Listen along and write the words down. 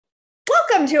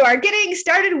Welcome to our Getting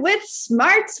Started with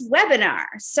SMARTS webinar.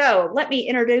 So let me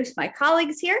introduce my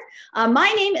colleagues here.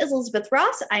 My name is Elizabeth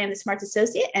Ross. I am the SMARTS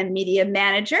Associate and Media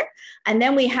Manager. And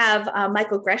then we have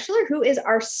Michael Greschler, who is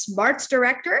our SMARTS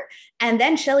Director. And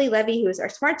then Shelley Levy, who is our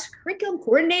SMARTS Curriculum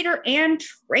Coordinator and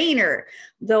Trainer.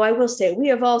 Though I will say we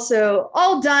have also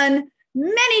all done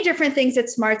many different things at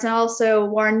SMARTS and also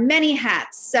worn many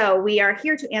hats. So we are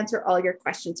here to answer all your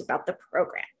questions about the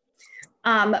program.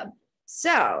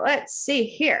 So let's see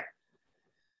here.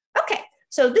 Okay,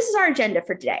 so this is our agenda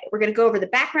for today. We're going to go over the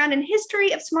background and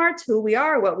history of SMARTS, who we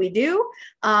are, what we do.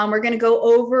 We're going to go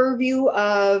overview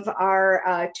of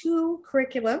our two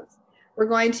curriculums. We're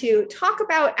going to talk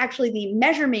about actually the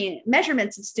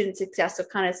measurements of student success, so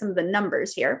kind of some of the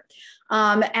numbers here.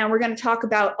 And we're going to talk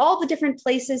about all the different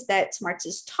places that SMARTS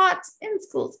is taught in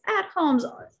schools, at homes,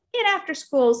 in after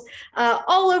schools,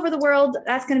 all over the world.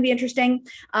 That's going to be interesting.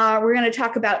 We're going to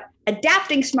talk about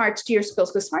adapting SMARTS to your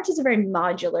schools, because SMARTS is a very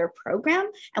modular program,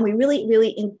 and we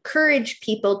really encourage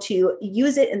people to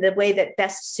use it in the way that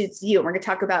best suits you. And we're going to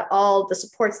talk about all the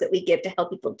supports that we give to help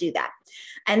people do that.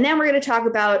 And then we're going to talk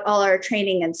about all our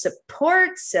training and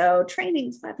support, so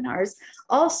trainings, webinars,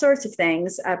 all sorts of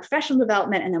things, professional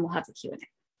development, and then we'll have the Q&A.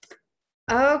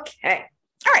 Okay,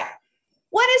 all right.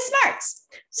 What is SMARTS?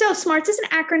 So SMARTS is an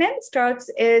acronym.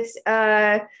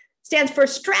 It stands for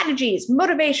strategies,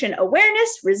 motivation,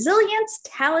 awareness, resilience,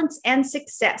 talents, and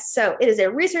success. So it is a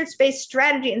research-based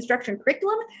strategy instruction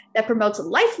curriculum that promotes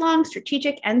lifelong,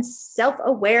 strategic, and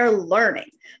self-aware learning.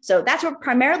 So that's what we're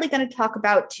primarily going to talk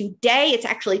about today. It's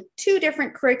actually two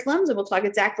different curriculums, and we'll talk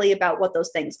exactly about what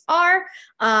those things are.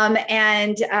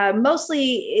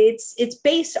 Mostly it's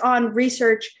based on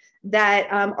research that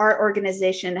our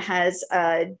organization has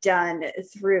done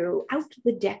throughout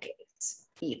the decades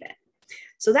even.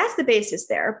 So that's the basis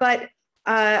there. But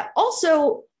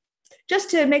also,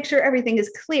 just to make sure everything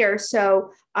is clear,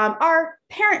 so our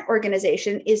parent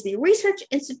organization is the Research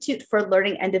Institute for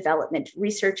Learning and Development,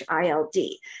 Research ILD.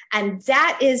 And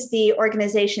that is the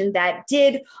organization that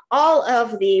did all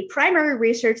of the primary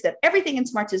research that everything in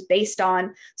SMARTS is based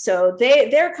on. So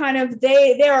they're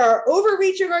our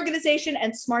overreaching organization,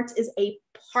 and SMARTS is a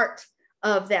part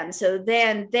of them. So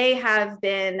then they have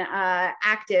been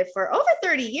active for over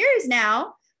 30 years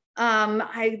now.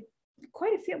 Quite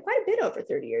a bit over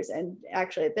 30 years, and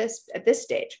actually at this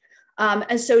stage.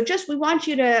 And so we want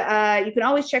you to, you can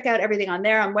always check out everything on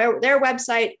their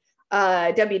website,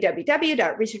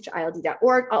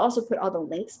 www.researchild.org. I'll also put all the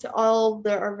links to all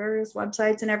our various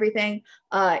websites and everything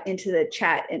into the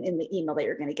chat and in the email that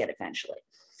you're going to get eventually.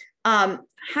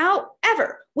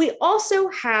 However, we also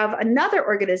have another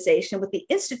organization with the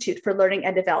Institute for Learning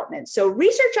and Development. So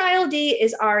Research ILD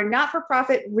is our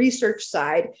not-for-profit research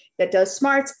side that does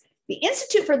SMARTS. The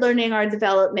Institute for Learning and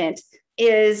Development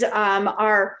is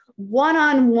our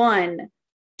one-on-one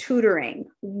tutoring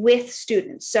with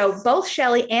students. So both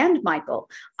Shelley and Michael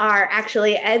are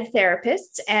actually ed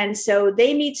therapists. And so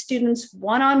they meet students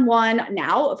one-on-one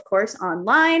now, of course,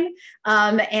 online.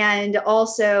 And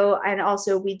also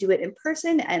we do it in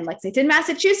person in Lexington,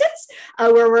 Massachusetts,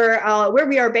 where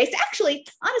we are based. Actually,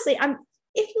 honestly,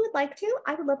 if you would like to,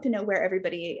 I would love to know where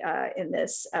everybody in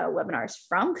this webinar is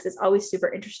from, because it's always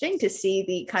super interesting to see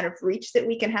the kind of reach that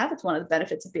we can have. It's one of the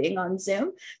benefits of being on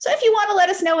Zoom. So if you want to let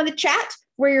us know in the chat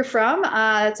where you're from,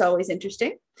 that's always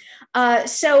interesting.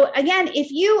 So again,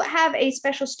 if you have a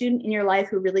special student in your life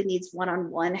who really needs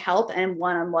one-on-one help and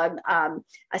one-on-one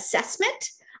assessment,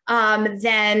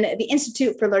 then the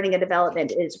Institute for Learning and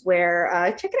Development is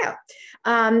where, check it out.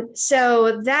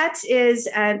 So that is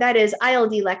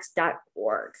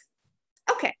ildlex.org.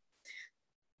 Okay.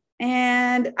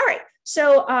 And all right.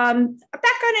 So background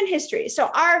and history. So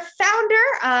our founder,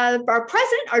 our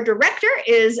president, our director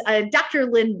is Dr.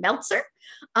 Lynn Meltzer.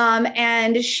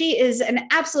 And she is an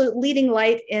absolute leading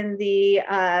light in the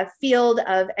field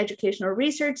of educational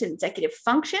research and executive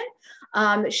function.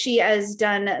 She has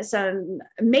done some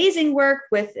amazing work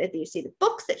with, you see the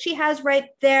books that she has right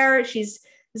there.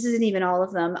 This isn't even all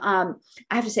of them. I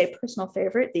have to say, personal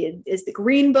favorite is the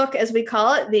Green Book, as we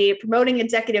call it, the Promoting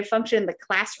Executive Function in the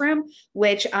Classroom,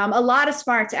 which a lot of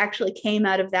SMARTS actually came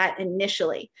out of that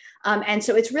initially. And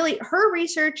so it's really her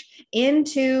research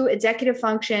into executive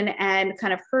function and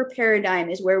kind of her paradigm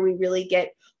is where we really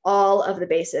get all of the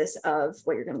basis of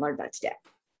what you're going to learn about today.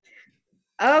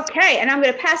 Okay, and I'm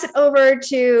going to pass it over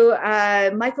to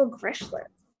Michael Greschler.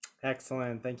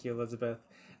 Excellent. Thank you, Elizabeth.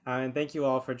 And thank you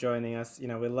all for joining us. We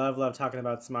love talking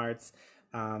about SMARTS.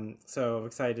 So I'm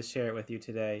excited to share it with you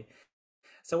today.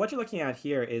 So what you're looking at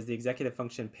here is the executive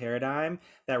function paradigm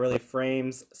that really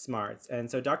frames SMARTS. And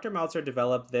so Dr. Meltzer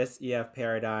developed this EF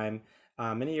paradigm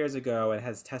many years ago and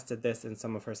has tested this in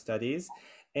some of her studies.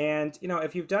 And,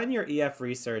 if you've done your EF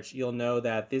research, you'll know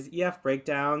that these EF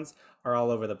breakdowns are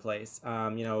all over the place. I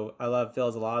love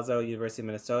Phil Zalazzo, University of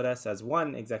Minnesota, says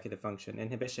one executive function,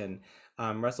 inhibition.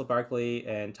 Russell Barkley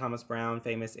and Thomas Brown,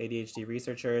 famous ADHD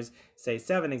researchers, say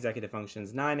 7 executive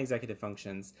functions, 9 executive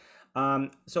functions.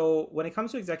 So when it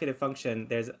comes to executive function,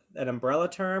 there's an umbrella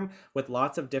term with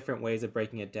lots of different ways of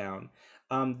breaking it down.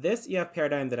 This EF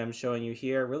paradigm that I'm showing you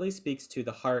here really speaks to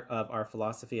the heart of our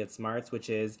philosophy at SMARTS, which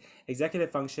is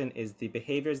executive function is the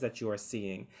behaviors that you are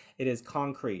seeing. It is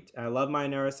concrete. I love my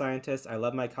neuroscientists. I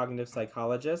love my cognitive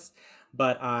psychologists,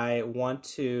 but I want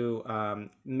to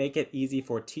make it easy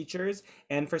for teachers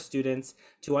and for students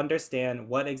to understand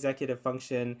what executive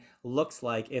function looks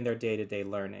like in their day-to-day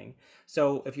learning.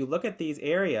 So if you look at these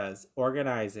areas,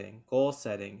 organizing, goal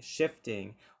setting,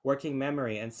 shifting, working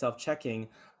memory, and self-checking,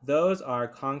 those are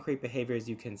concrete behaviors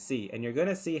you can see. And you're going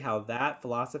to see how that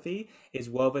philosophy is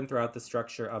woven throughout the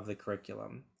structure of the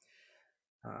curriculum.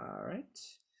 All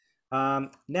right.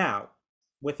 Now,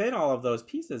 within all of those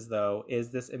pieces, though,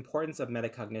 is this importance of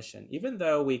metacognition. Even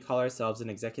though we call ourselves an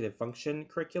executive function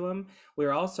curriculum, we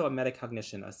are also a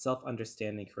metacognition, a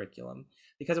self-understanding curriculum.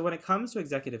 Because when it comes to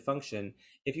executive function,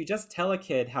 if you just tell a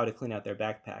kid how to clean out their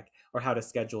backpack or how to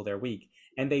schedule their week,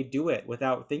 and they do it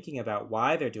without thinking about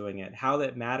why they're doing it, how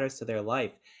that matters to their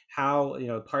life, how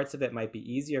parts of it might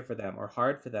be easier for them or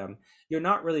hard for them, you're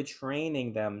not really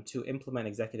training them to implement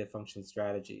executive function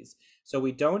strategies. So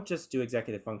we don't just do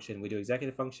executive function, we do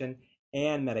executive function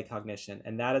and metacognition,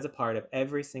 and that is a part of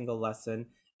every single lesson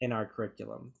in our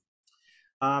curriculum.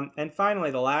 And finally,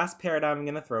 the last paradigm I'm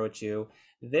going to throw at you,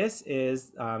 this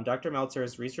is Dr.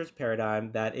 Meltzer's research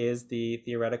paradigm that is the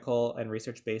theoretical and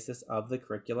research basis of the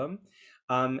curriculum.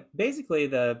 Basically,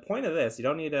 the point of this, you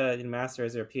don't need a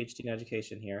master's or a PhD in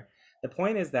education here. The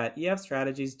point is that EF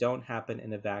strategies don't happen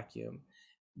in a vacuum.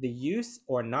 The use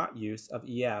or not use of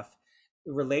EF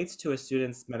relates to a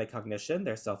student's metacognition,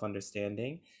 their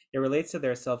self-understanding. It relates to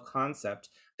their self-concept,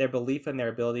 their belief in their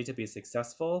ability to be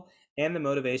successful, and the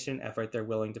motivation and effort they're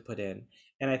willing to put in.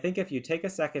 And I think if you take a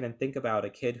second and think about a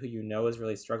kid who you know is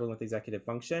really struggling with executive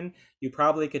function, you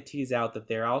probably could tease out that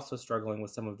they're also struggling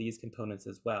with some of these components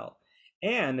as well.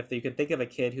 And if you can think of a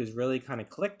kid who's really kind of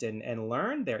clicked in and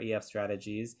learned their EF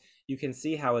strategies, you can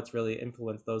see how it's really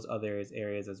influenced those other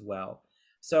areas as well.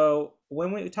 So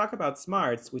when we talk about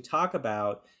SMARTS, we talk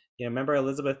about, remember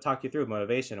Elizabeth talked you through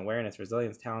motivation, awareness,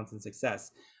 resilience, talents, and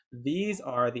success. These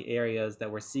are the areas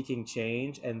that we're seeking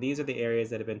change, and these are the areas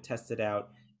that have been tested out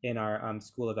in our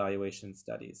school evaluation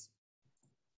studies.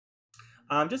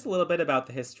 Just a little bit about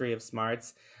the history of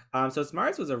SMARTS. So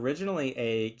SMARTS was originally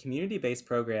a community-based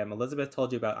program. Elizabeth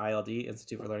told you about ILD,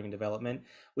 Institute for Learning and Development.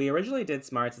 We originally did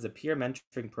SMARTS as a peer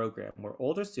mentoring program where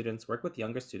older students work with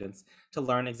younger students to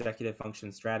learn executive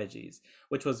function strategies,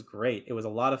 which was great. It was a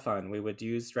lot of fun. We would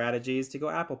use strategies to go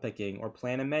apple picking or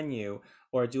plan a menu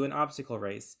or do an obstacle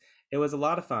race. It was a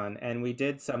lot of fun, and we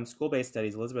did some school-based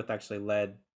studies. Elizabeth actually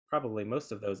led probably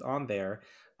most of those on there,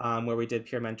 where we did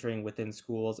peer mentoring within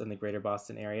schools in the greater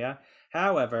Boston area.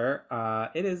 However,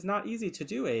 it is not easy to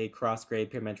do a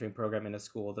cross-grade peer mentoring program in a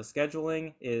school. The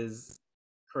scheduling is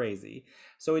crazy.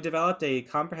 So we developed a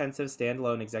comprehensive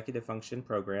standalone executive function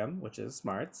program, which is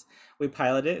SMARTS. We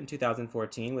piloted it in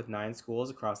 2014 with 9 schools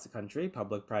across the country,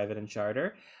 public, private, and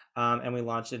charter, and we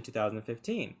launched it in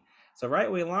 2015. So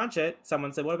right when we launched it,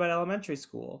 someone said, what about elementary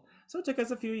school? So it took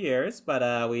us a few years,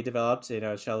 but we developed,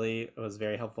 Shelley was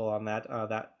very helpful on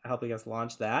that helping us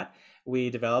launch that. We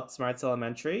developed SMARTS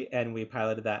Elementary, and we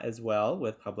piloted that as well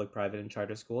with public, private, and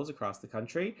charter schools across the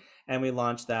country. And we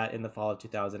launched that in the fall of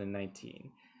 2019.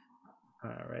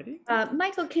 Alrighty.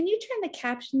 Michael, can you turn the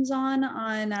captions on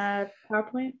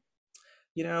PowerPoint?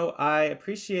 I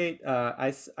appreciate,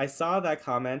 I saw that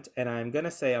comment, and I'm going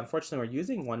to say, unfortunately, we're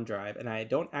using OneDrive, and I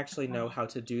don't actually know how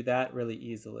to do that really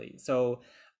easily. So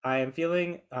I am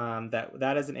feeling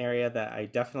that is an area that I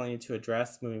definitely need to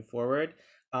address moving forward.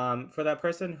 For that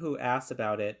person who asked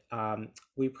about it,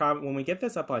 when we get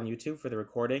this up on YouTube for the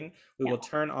recording, we will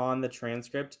turn on the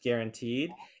transcript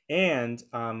guaranteed. And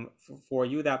for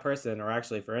you, that person, or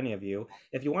actually for any of you,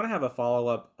 if you want to have a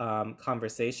follow-up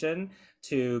conversation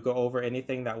to go over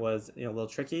anything that was a little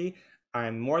tricky,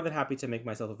 I'm more than happy to make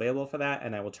myself available for that,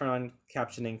 and I will turn on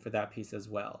captioning for that piece as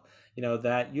well.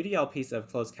 That UDL piece of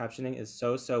closed captioning is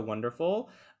so wonderful.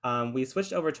 We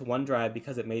switched over to OneDrive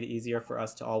because it made it easier for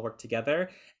us to all work together,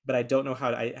 but I don't know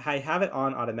how to, I have it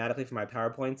on automatically for my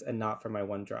PowerPoints and not for my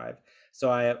OneDrive. So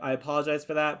I apologize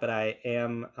for that, but I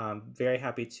am very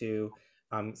happy to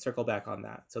circle back on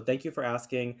that. So thank you for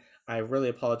asking. I really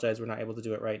apologize we're not able to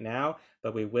do it right now,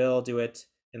 but we will do it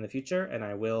in the future, and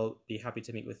I will be happy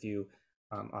to meet with you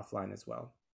offline as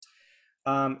well.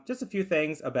 Just a few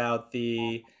things about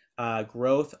the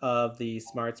growth of the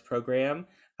SMARTS program.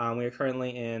 We are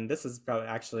currently in, this is probably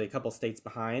actually a couple states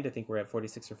behind. I think we're at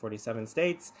 46 or 47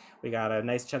 states. We got a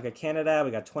nice chunk of Canada.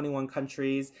 We got 21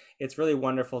 countries. It's really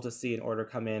wonderful to see an order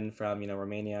come in from,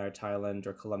 Romania or Thailand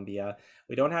or Colombia.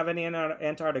 We don't have any in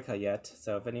Antarctica yet.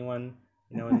 So if anyone,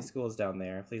 any schools down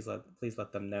there, please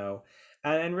let them know.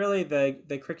 And really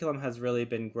the curriculum has really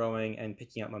been growing and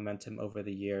picking up momentum over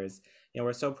the years.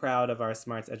 We're so proud of our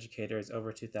SMARTS educators,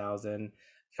 over 2,000,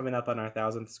 coming up on our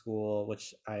 1,000th school,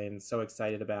 which I am so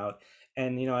excited about.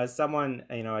 And, as someone,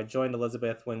 I joined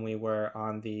Elizabeth when we were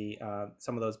on the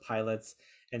some of those pilots,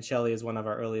 and Shelley is one of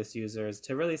our earliest users,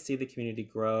 to really see the community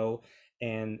grow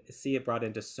and see it brought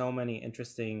into so many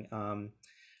interesting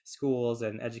schools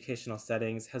and educational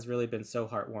settings has really been so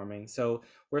heartwarming. So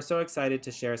we're so excited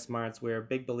to share SMARTS. We're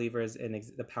big believers in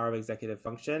the power of executive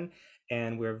function,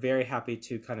 and we're very happy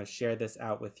to kind of share this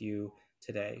out with you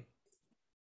today.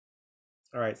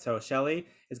 All right, so Shelley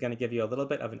is going to give you a little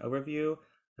bit of an overview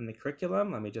on the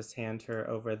curriculum. Let me just hand her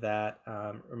over that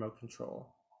remote control.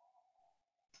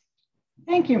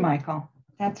 Thank you, Michael.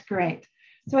 That's great.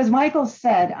 So as Michael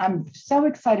said, I'm so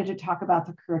excited to talk about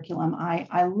the curriculum.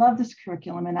 I love this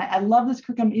curriculum, and I love this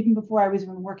curriculum even before I was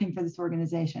even working for this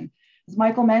organization. As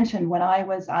Michael mentioned, when I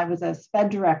was a SPED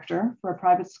director for a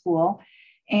private school,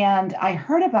 and I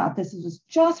heard about this. It was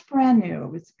just brand new.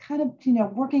 It was kind of,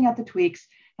 working out the tweaks.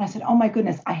 And I said, oh my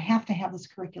goodness, I have to have this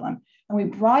curriculum. And we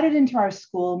brought it into our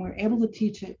school, and we were able to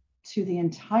teach it to the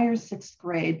entire 6th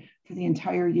grade for the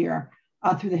entire year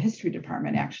through the history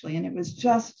department, actually. And it was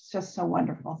just so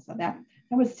wonderful. So that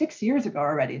was 6 years ago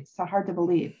already. It's so hard to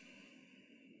believe.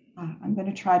 I'm going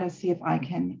to try to see if I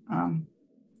can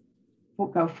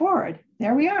go forward.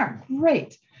 There we are.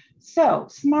 Great. So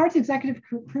SMARTS executive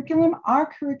curriculum, our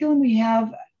curriculum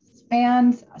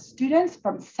spans students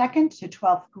from 2nd to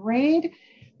 12th grade.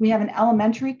 We have an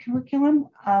elementary curriculum,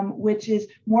 which is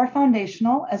more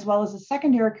foundational, as well as a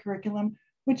secondary curriculum,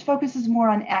 which focuses more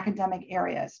on academic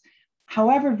areas.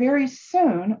 However, very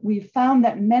soon, we found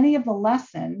that many of the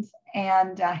lessons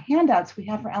and handouts we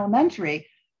have for elementary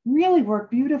really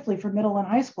work beautifully for middle and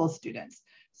high school students.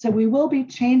 So we will be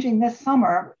changing this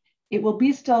summer. It will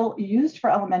be still used for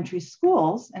elementary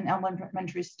schools and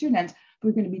elementary students, but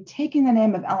we're going to be taking the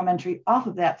name of elementary off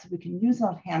of that so we can use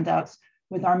those handouts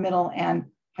with our middle and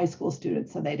high school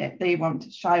students so they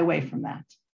won't shy away from that.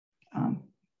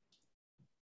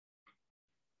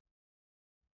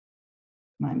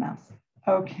 My mouse.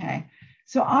 Okay,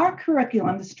 so our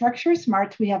curriculum, the structure is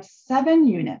SMARTS, we have 7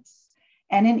 units.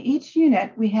 And in each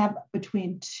unit, we have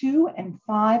between 2 and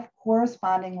 5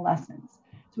 corresponding lessons.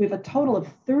 So we have a total of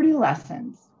 30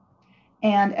 lessons.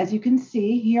 And as you can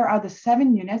see, here are the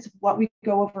 7 units, what we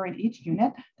go over in each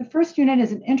unit. The first unit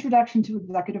is an introduction to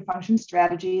executive function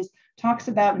strategies, talks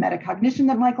about metacognition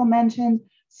that Michael mentioned,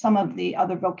 some of the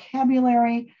other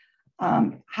vocabulary,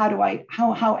 getting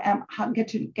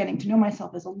to know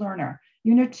myself as a learner.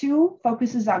 Unit 2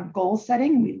 focuses on goal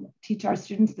setting. We teach our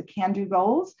students the can-do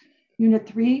goals. Unit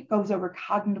 3 goes over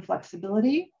cognitive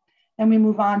flexibility. Then we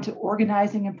move on to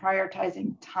organizing and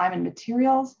prioritizing time and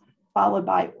materials, followed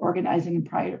by organizing and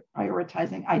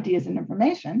prioritizing ideas and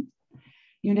information.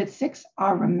 Unit 6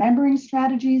 are remembering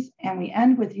strategies, and we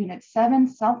end with Unit 7,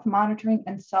 self-monitoring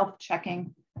and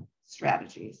self-checking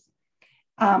strategies.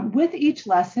 With each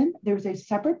lesson, there's a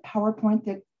separate PowerPoint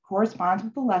that corresponds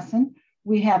with the lesson.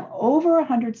 We have over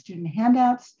 100 student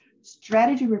handouts,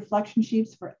 strategy reflection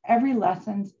sheets for every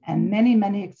lesson, and many,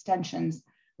 many extensions,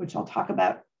 which I'll talk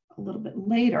about a little bit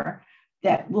later,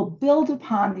 that will build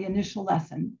upon the initial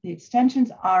lesson. The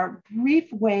extensions are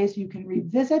brief ways you can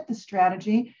revisit the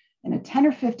strategy in a 10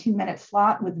 or 15 minute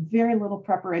slot with very little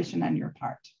preparation on your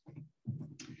part.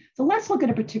 So let's look at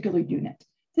a particular unit.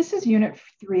 This is Unit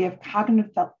 3 of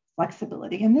cognitive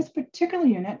flexibility. In this particular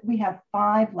unit, we have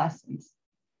 5 lessons.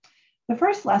 The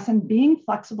first lesson, being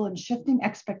flexible and shifting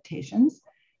expectations,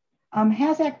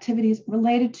 has activities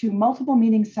related to multiple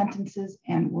meaning sentences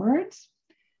and words,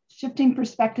 shifting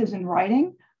perspectives in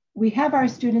writing. We have our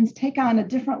students take on a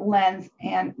different lens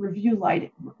and review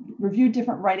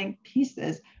different writing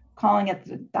pieces, calling it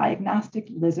the diagnostic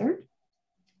lizard.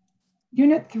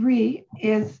 Unit 3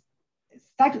 is,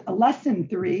 lesson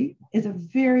 3 is a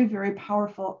very, very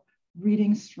powerful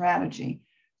reading strategy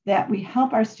that we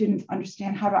help our students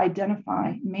understand how to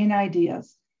identify main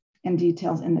ideas and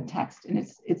details in the text. And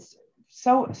it's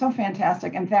so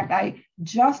fantastic. In fact, I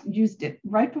just used it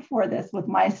right before this with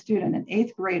my student, an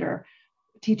 8th grader,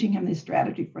 teaching him the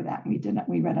strategy for that. And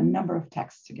we read a number of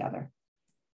texts together.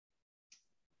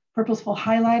 purposeful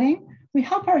highlighting. We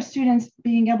help our students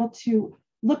being able to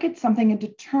look at something and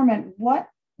determine what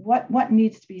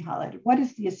needs to be highlighted, what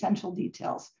is the essential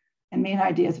details and main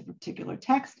ideas of a particular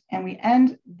text. And we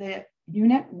end the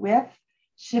unit with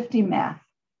shifty math,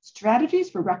 strategies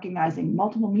for recognizing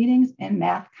multiple meanings in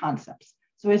math concepts.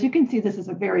 So as you can see, this is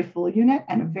a very full unit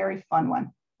and a very fun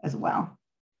one as well.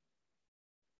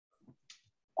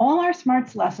 All our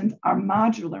SMARTS lessons are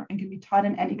modular and can be taught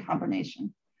in any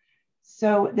combination.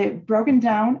 So they're broken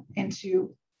down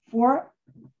into four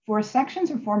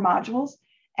sections or 4 modules,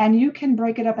 and you can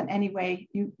break it up in any way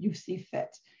you see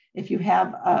fit. If you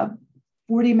have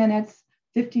 40 minutes,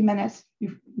 50 minutes,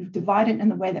 you divide it in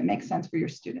the way that makes sense for your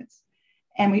students.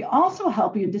 And we also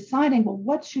help you deciding, well,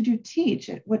 what should you teach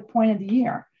at what point of the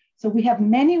year? So we have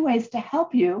many ways to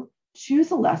help you choose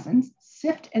the lessons,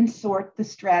 sift and sort the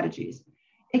strategies.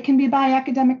 It can be by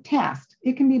academic task.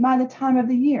 It can be by the time of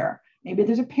the year. Maybe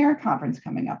there's a parent conference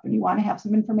coming up and you want to have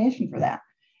some information for that.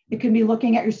 It can be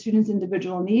looking at your students'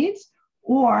 individual needs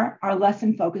or our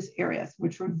lesson focus areas,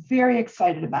 which we're very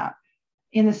excited about.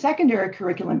 In the secondary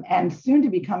curriculum and soon to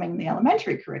be coming in the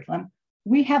elementary curriculum,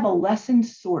 we have a lesson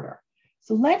sorter.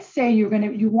 So let's say you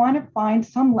want to find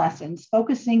some lessons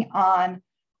focusing on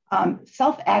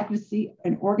self-advocacy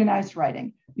and organized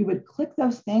writing. You would click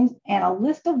those things and a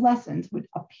list of lessons would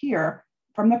appear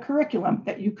from the curriculum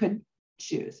that you could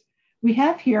choose. We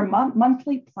have here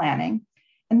monthly planning,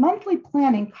 and monthly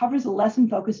planning covers the lesson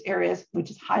focus areas, which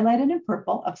is highlighted in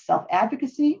purple, of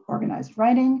self-advocacy, organized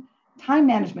writing, time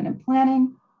management and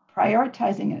planning,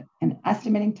 prioritizing and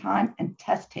estimating time, and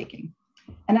test taking.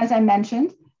 And as I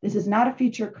mentioned, this is not a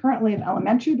feature currently in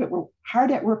elementary, but we're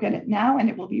hard at work at it now, and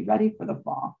it will be ready for the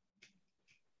fall.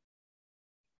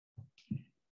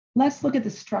 Let's look at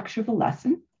the structure of the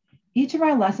lesson. Each of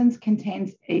our lessons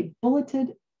contains a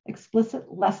bulleted, explicit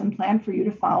lesson plan for you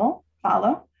to follow,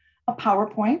 a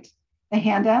PowerPoint, the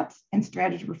handouts, and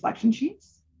strategy reflection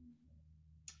sheets.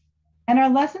 And our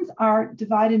lessons are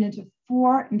divided into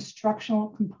 4 instructional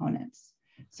components.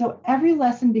 So every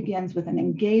lesson begins with an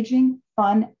engaging,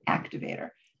 fun activator.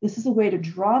 This is a way to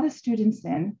draw the students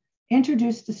in,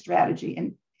 introduce the strategy,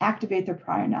 and activate their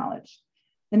prior knowledge.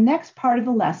 The next part of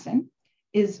the lesson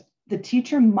is the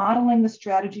teacher modeling the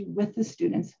strategy with the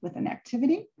students with an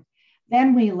activity.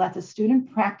 Then we let the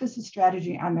student practice the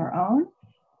strategy on their own.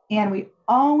 And we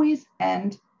always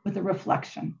end with a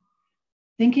reflection,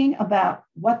 thinking about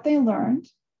what they learned,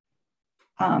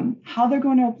 how they're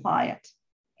going to apply it,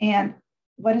 and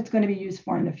what it's going to be used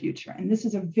for in the future. And this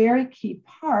is a very key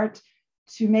part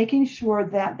to making sure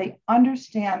that they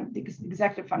understand the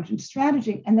executive function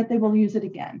strategy and that they will use it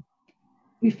again.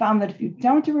 We found that if you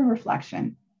don't do a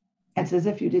reflection, it's as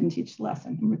if you didn't teach the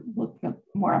lesson. And we'll look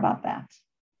more about that.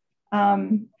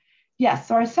 Yes,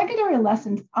 so our secondary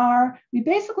lessons we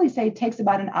basically say it takes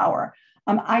about an hour.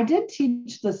 I did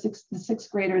teach the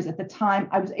sixth graders at the time.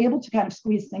 I was able to kind of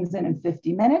squeeze things in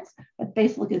 50 minutes, but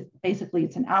basically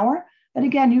it's an hour. But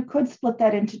again, you could split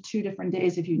that into 2 different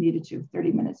days if you needed to,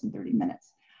 30 minutes and 30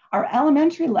 minutes. Our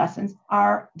elementary lessons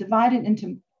are divided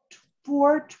into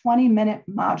 4 20-minute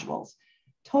modules,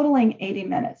 totaling 80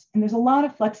 minutes. And there's a lot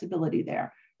of flexibility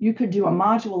there. You could do a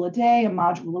module a day, a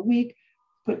module a week,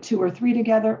 put 2 or 3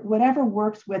 together, whatever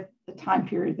works with the time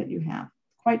period that you have.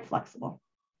 Quite flexible.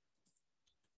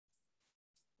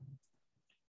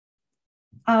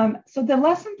 So the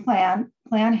lesson plan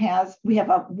we have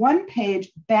a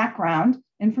 1-page background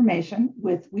information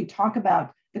we talk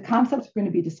about the concepts we're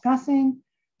going to be discussing,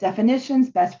 definitions,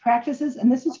 best practices,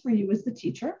 and this is for you as the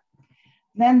teacher.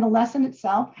 Then the lesson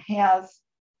itself has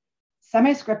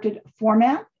semi-scripted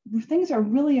format. Things are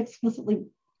really explicitly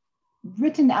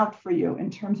written out for you in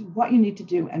terms of what you need to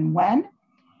do and when,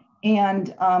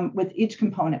 and with each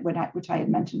component, which I had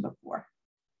mentioned before.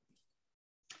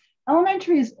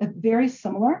 Elementary is very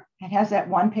similar. It has that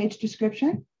 1-page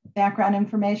description, background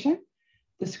information,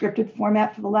 the scripted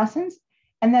format for the lessons,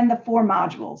 and then the 4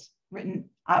 modules written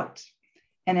out.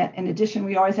 And in addition,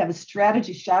 we always have a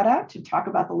strategy shout out to talk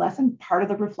about the lesson, part of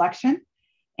the reflection,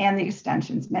 and the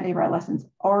extensions. Many of our lessons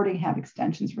already have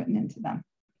extensions written into them.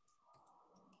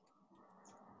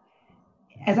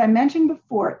 As I mentioned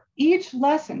before, each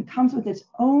lesson comes with its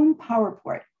own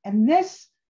PowerPoint, and this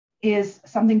is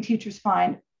something teachers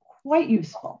find quite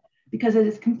useful because it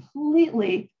is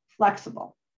completely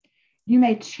flexible. You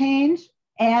may change,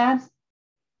 add,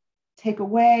 take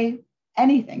away,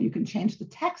 anything. You can change the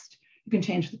text, you can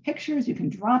change the pictures, you can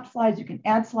drop slides, you can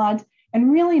add slides,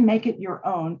 and really make it your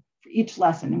own for each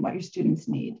lesson and what your students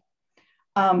need.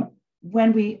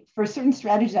 For certain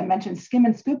strategies, I mentioned skim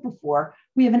and scoop before,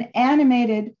 we have an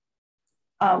animated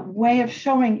way of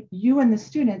showing you and the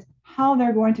students how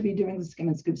they're going to be doing the skim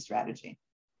and scoop strategy.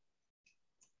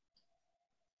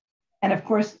 And of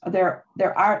course, there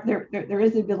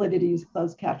is the ability to use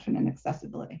closed caption and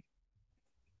accessibility.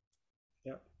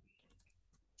 Yep.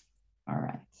 All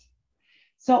right.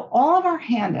 So all of our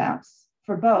handouts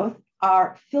for both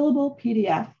are fillable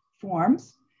PDF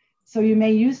forms. So you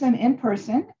may use them in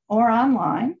person or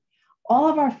online. All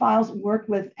of our files work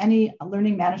with any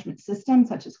learning management system,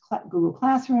 such as Google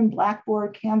Classroom,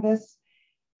 Blackboard, Canvas.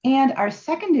 And our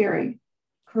secondary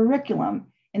curriculum,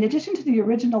 in addition to the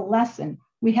original lesson,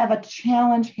 we have a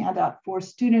challenge handout for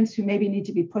students who maybe need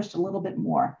to be pushed a little bit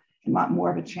more and want more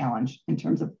of a challenge in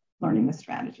terms of learning the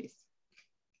strategies.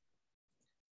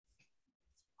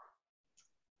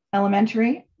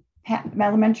 Elementary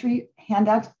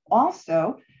handouts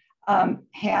also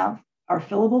have our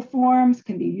fillable forms,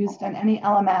 can be used on any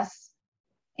LMS.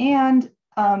 And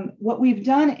what we've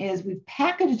done is we've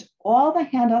packaged all the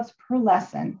handouts per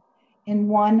lesson in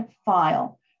one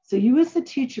file. So you as the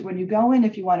teacher, when you go in,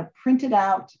 if you want to print it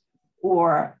out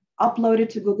or upload it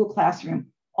to Google Classroom,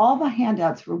 all the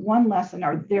handouts for one lesson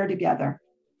are there together,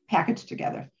 packaged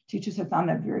together. Teachers have found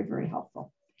that very, very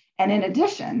helpful. And in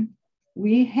addition,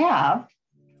 we have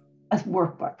a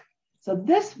workbook. So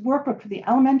this workbook for the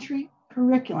elementary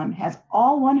curriculum has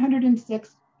all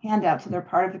 106 handouts, so they're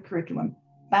part of the curriculum,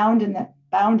 bound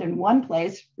in one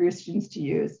place for your students to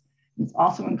use. It's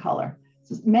also in color.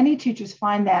 So many teachers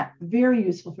find that very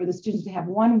useful for the students to have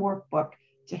one workbook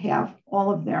to have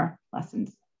all of their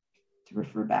lessons to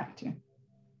refer back to. And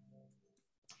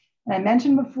I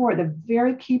mentioned before, the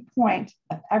very key point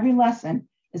of every lesson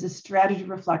is a strategy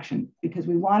reflection, because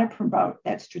we want to promote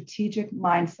that strategic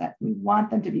mindset. We want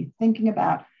them to be thinking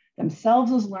about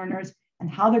themselves as learners and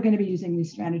how they're going to be using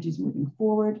these strategies moving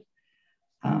forward.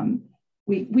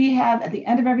 We have, at the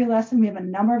end of every lesson, we have a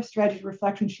number of strategy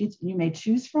reflection sheets you may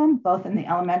choose from, both in the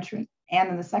elementary and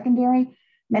in the secondary.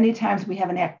 Many times we have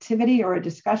an activity or a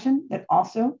discussion that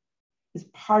also is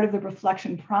part of the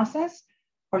reflection process,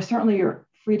 or certainly you're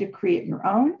free to create your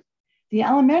own. The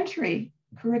elementary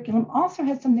curriculum also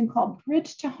has something called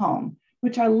Bridge to Home,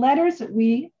 which are letters that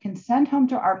we can send home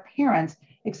to our parents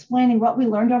explaining what we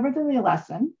learned over the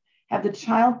lesson, have the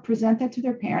child present that to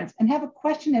their parents, and have a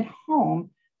question at home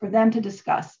for them to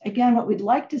discuss. Again, what we'd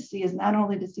like to see is not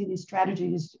only to see these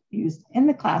strategies used in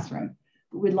the classroom,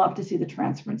 but we'd love to see the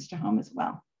transference to home as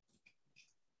well.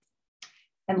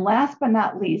 And last but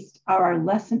not least are our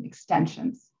lesson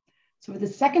extensions. So for the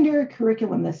secondary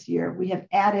curriculum this year, we have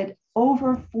added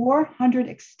over 400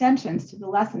 extensions to the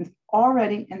lessons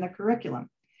already in the curriculum.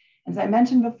 As I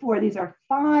mentioned before, these are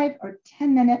 5 or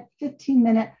 10-minute,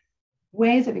 15-minute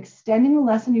ways of extending the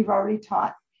lesson you've already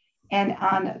taught. And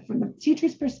from the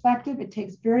teacher's perspective, it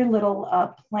takes very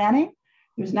little planning.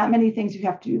 There's not many things you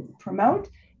have to promote.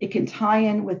 It can tie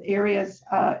in with areas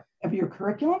of your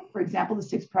curriculum. For example, the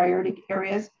 6 priority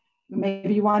areas.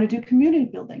 Maybe you want to do community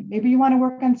building. Maybe you want to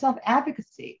work on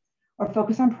self-advocacy or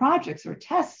focus on projects or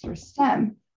tests or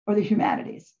STEM or the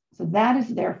humanities. So that is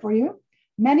there for you.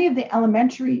 Many of the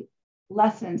elementary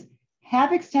lessons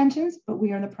have extensions, but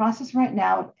we are in the process right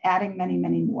now of adding many,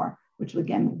 many more, which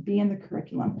again will be in the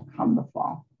curriculum come the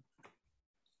fall.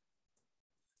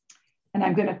 And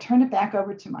I'm going to turn it back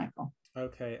over to Michael.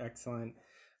 Okay, excellent.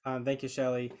 Thank you,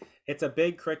 Shelley. It's a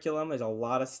big curriculum. There's a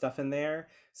lot of stuff in there.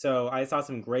 So I saw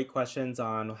some great questions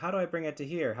on how do I bring it to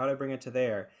here? How do I bring it to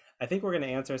there? I think we're going to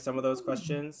answer some of those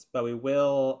questions, but I think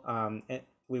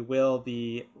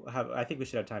we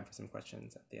should have time for some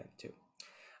questions at the end too.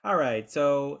 All right,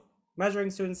 so measuring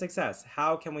student success.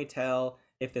 How can we tell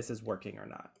if this is working or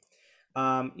not?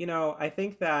 I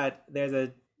think that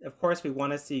of course, we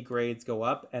want to see grades go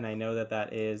up, and I know that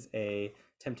that is a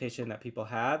temptation that people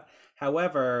have.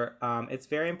 However, it's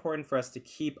very important for us to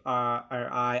keep our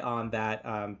eye on that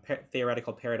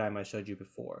theoretical paradigm I showed you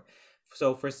before.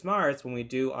 So for SMARTS, when we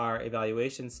do our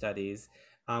evaluation studies,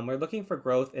 we're looking for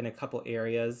growth in a couple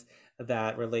areas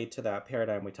that relate to that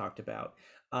paradigm we talked about.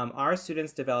 Are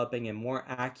students developing a more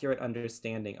accurate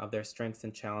understanding of their strengths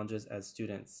and challenges as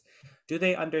students? Do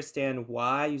they understand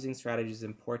why using strategies is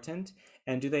important?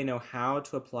 And do they know how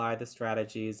to apply the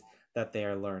strategies that they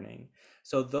are learning?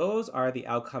 So those are the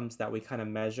outcomes that we kind of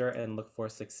measure and look for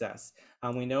success.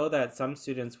 We know that some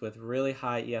students with really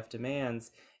high EF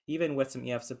demands, even with some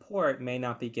EF support, may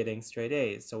not be getting straight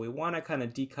A's. So we want to kind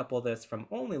of decouple this from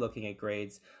only looking at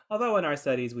grades. Although in our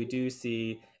studies, we do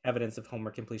see evidence of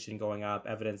homework completion going up,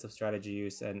 evidence of strategy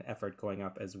use and effort going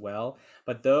up as well.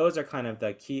 But those are kind of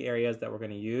the key areas that we're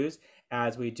going to use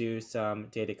as we do some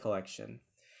data collection.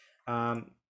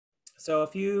 So a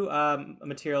few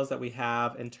materials that we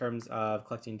have in terms of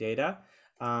collecting data.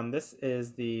 This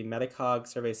is the Metacog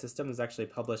survey system. It was actually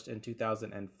published in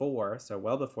 2004, so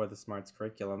well before the SMARTS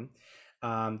curriculum.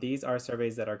 These are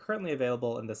surveys that are currently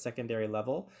available in the secondary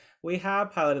level. We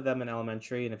have piloted them in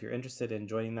elementary, and if you're interested in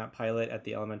joining that pilot at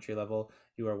the elementary level,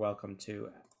 you are welcome to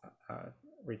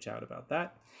reach out about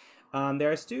that.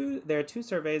 There are two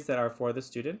surveys that are for the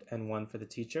student and one for the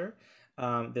teacher.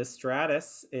 This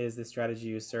Stratus is the strategy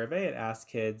use survey. It asks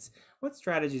kids, what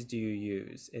strategies do you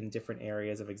use in different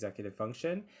areas of executive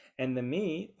function? And the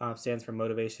ME stands for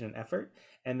motivation and effort.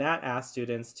 And that asks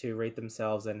students to rate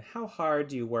themselves and how hard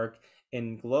do you work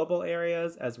in global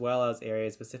areas as well as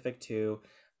areas specific to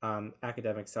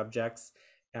academic subjects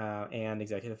and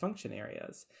executive function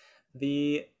areas.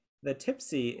 The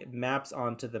TIPSY maps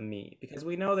onto the ME because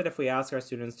we know that if we ask our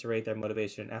students to rate their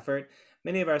motivation and effort,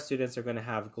 many of our students are going to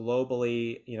have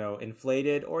globally,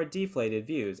 inflated or deflated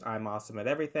views. I'm awesome at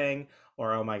everything,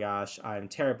 or oh my gosh, I'm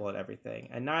terrible at everything.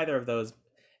 And neither of those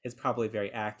is probably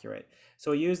very accurate. So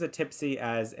we use the TIPSY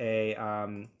as a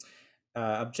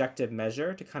objective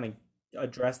measure to kind of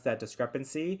address that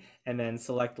discrepancy and then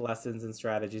select lessons and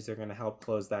strategies that are going to help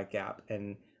close that gap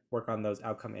and work on those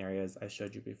outcome areas I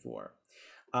showed you before.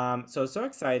 So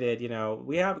excited,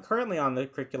 we have currently on the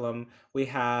curriculum, we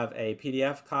have a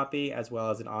PDF copy as well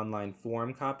as an online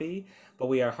form copy, but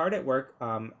we are hard at work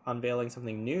unveiling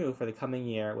something new for the coming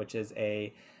year, which is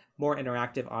a more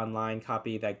interactive online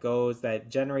copy that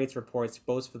generates reports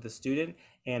both for the student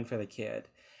and for the kid.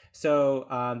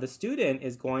 So the student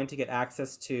is going to get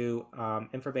access to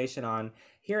information on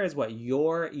here is what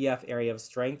your EF area of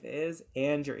strength is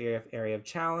and your EF area of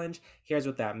challenge. Here's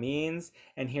what that means.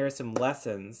 And here are some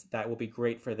lessons that will be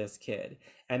great for this kid.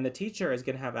 And the teacher is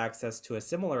going to have access to a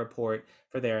similar report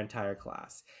for their entire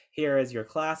class. Here is your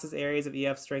class's areas of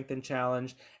EF strength and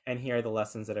challenge, and here are the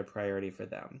lessons that are priority for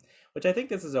them. Which I think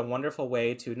this is a wonderful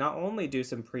way to not only do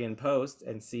some pre and post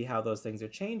and see how those things are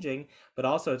changing, but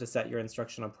also to set your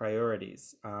instructional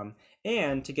priorities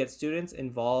and to get students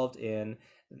involved in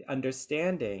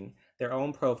understanding their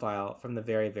own profile from the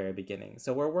very, very beginning.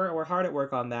 So we're hard at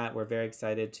work on that. We're very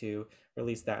excited to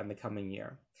release that in the coming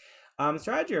year.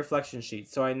 Strategy reflection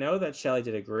sheets. So I know that Shelley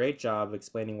did a great job of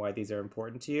explaining why these are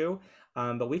important to you,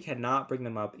 but we cannot bring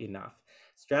them up enough.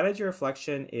 Strategy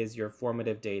reflection is your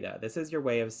formative data. This is your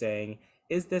way of saying,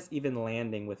 is this even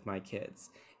landing with my kids?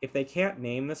 If they can't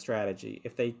name the strategy,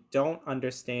 if they don't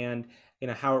understand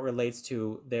how it relates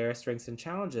to their strengths and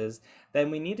challenges,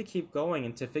 then we need to keep going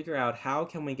and to figure out how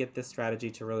can we get this strategy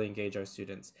to really engage our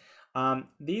students.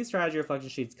 These strategy reflection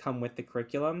sheets come with the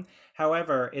curriculum.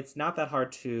 However, it's not that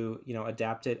hard to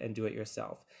adapt it and do it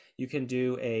yourself. You can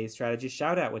do a strategy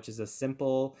shout out, which is a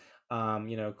simple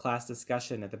class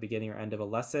discussion at the beginning or end of a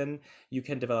lesson. You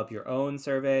can develop your own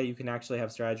survey. You can actually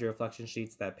have strategy reflection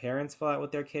sheets that parents fill out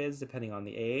with their kids depending on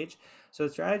the age. So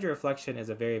strategy reflection is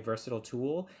a very versatile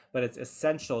tool, but it's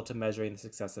essential to measuring the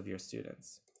success of your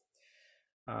students.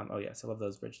 Oh yes, I love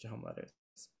those bridge to home letters.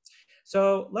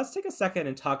 So let's take a second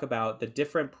and talk about the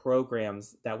different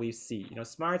programs that we see.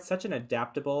 SMART's such an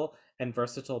adaptable and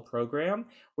versatile program.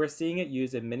 We're seeing it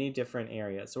used in many different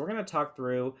areas. So we're going to talk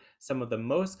through some of the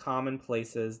most common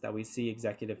places that we see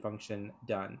executive function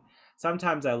done.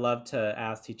 Sometimes I love to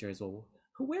ask teachers, well,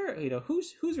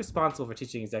 who's responsible for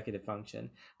teaching executive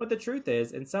function? But the truth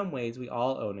is, in some ways, we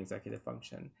all own executive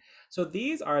function. So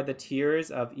these are the tiers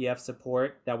of EF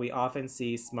support that we often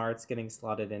see SMARTS getting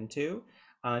slotted into.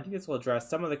 I think this will address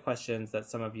some of the questions that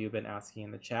some of you have been asking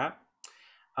in the chat.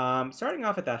 Starting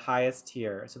off at that highest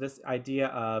tier, so this idea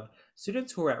of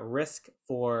students who are at risk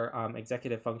for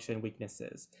executive function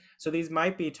weaknesses. So these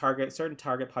might be certain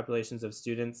target populations of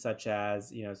students, such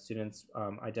as students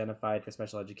identified for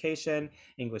special education,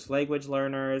 English language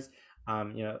learners.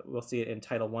 We'll see it in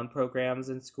Title I programs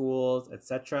in schools,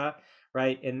 etc.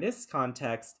 Right? In this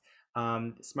context,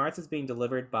 SMARTS is being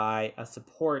delivered by a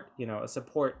support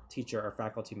teacher or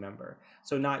faculty member.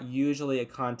 So not usually a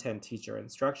content teacher.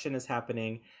 Instruction is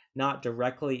happening not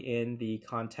directly in the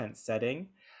content setting.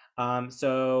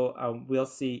 We'll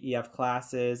see EF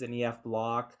classes, an EF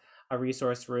block, a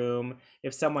resource room.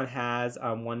 If someone has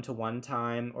one-to-one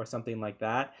time or something like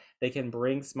that, they can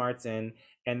bring SMARTS in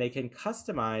and they can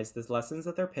customize the lessons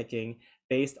that they're picking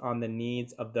based on the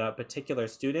needs of the particular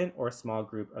student or small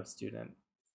group of students.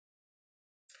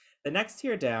 The next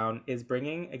tier down is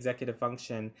bringing executive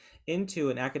function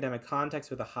into an academic context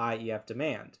with a high EF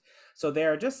demand. So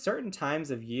there are just certain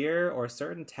times of year or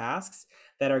certain tasks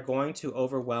that are going to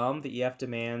overwhelm the EF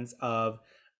demands of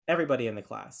everybody in the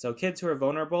class. So kids who are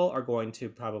vulnerable are going to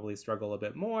probably struggle a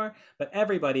bit more, but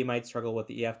everybody might struggle with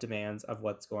the EF demands of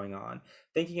what's going on.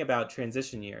 Thinking about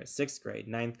transition years, 6th grade,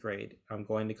 9th grade,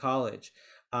 going to college.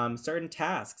 certain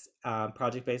tasks,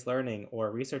 project-based learning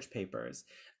or research papers,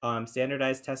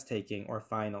 standardized test taking or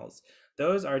finals.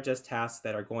 Those are just tasks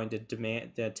that are going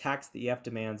to tax the EF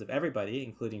demands of everybody,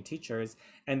 including teachers,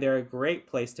 and they're a great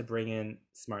place to bring in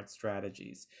SMART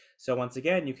strategies. So once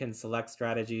again, you can select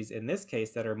strategies in this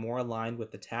case that are more aligned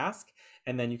with the task,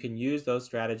 and then you can use those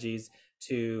strategies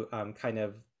to kind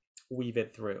of weave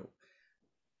it through.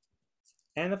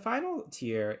 And the final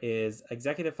tier is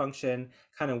executive function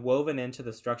kind of woven into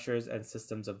the structures and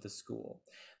systems of the school.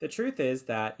 The truth is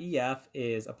that EF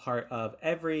is a part of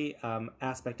every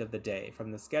aspect of the day,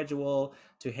 from the schedule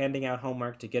to handing out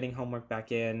homework to getting homework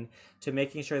back in to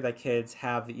making sure that kids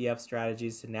have the EF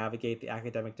strategies to navigate the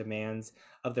academic demands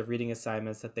of the reading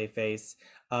assignments that they face,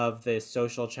 of the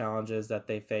social challenges that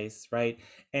they face, right?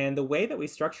 And the way that we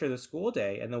structure the school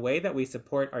day and the way that we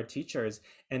support our teachers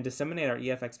and disseminate our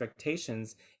EF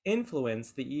expectations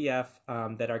influence the EF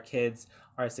that our kids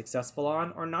are successful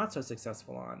on or not so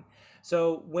successful on.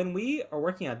 So when we are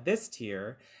working at this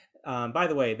tier, by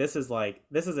the way, this is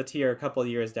a tier a couple of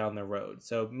years down the road.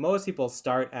 So most people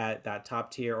start at that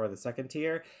top tier or the second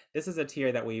tier. This is a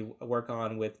tier that we work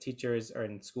on with teachers or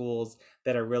in schools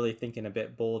that are really thinking a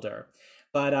bit bolder.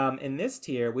 But in this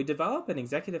tier, we develop an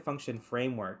executive function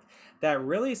framework that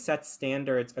really sets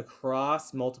standards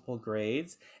across multiple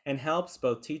grades and helps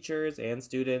both teachers and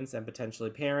students and potentially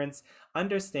parents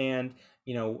understand,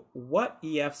 what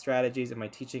EF strategies am I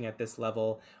teaching at this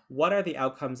level? What are the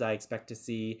outcomes I expect to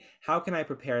see? How can I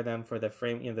prepare them for the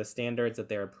the standards that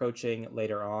they're approaching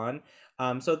later on?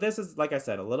 So this is, like I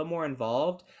said, a little more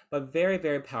involved, but very,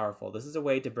 very powerful. This is a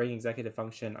way to bring executive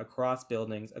function across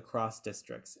buildings, across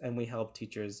districts, and we help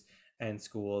teachers and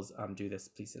schools do this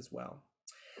piece as well.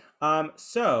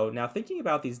 So now thinking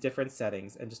about these different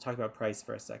settings and just talking about price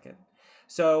for a second.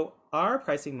 So our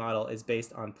pricing model is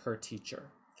based on per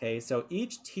teacher. Okay, so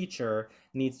each teacher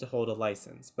needs to hold a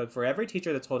license, but for every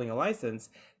teacher that's holding a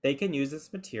license, they can use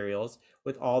this materials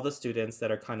with all the students that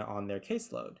are kind of on their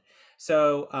caseload.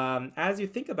 So as you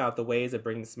think about the ways of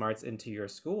bringing SMARTS into your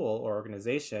school or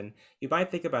organization, you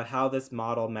might think about how this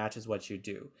model matches what you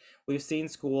do. We've seen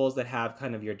schools that have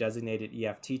kind of your designated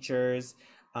EF teachers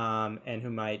and who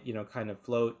might, kind of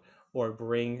float or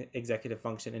bring executive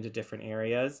function into different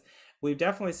areas. We've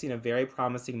definitely seen a very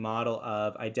promising model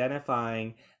of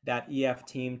identifying that EF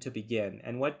team to begin.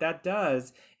 And what that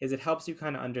does is it helps you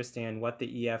kind of understand what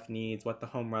the EF needs, what the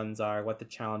home runs are, what the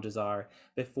challenges are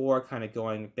before kind of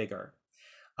going bigger.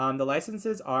 The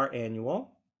licenses are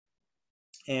annual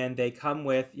and they come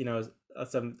with,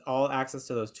 some all access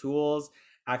to those tools,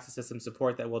 access to some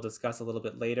support that we'll discuss a little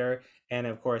bit later. And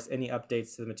of course, any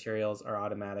updates to the materials are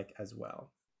automatic as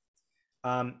well.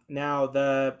 Now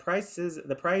the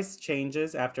price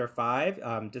changes after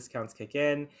 5, discounts kick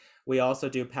in. We also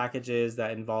do packages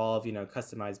that involve,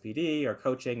 customized PD or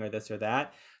coaching or this or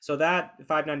that. So that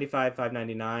 $595,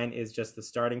 $599 is just the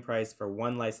starting price for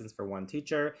one license for one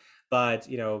teacher. But,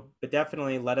 but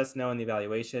definitely let us know in the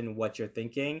evaluation what you're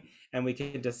thinking, and we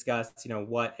can discuss,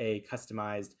 what a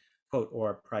customized quote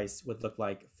or price would look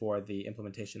like for the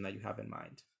implementation that you have in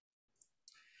mind.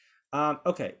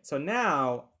 Okay, so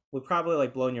now we've probably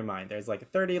blown your mind. There's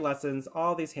 30 lessons,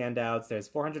 all these handouts. There's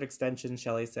 400 extensions,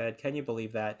 Shelly said. Can you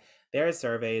believe that? There's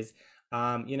surveys.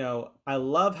 I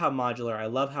love how modular, I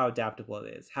love how adaptable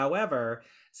it is. However,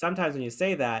 sometimes when you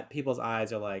say that, people's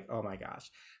eyes are like, oh my gosh.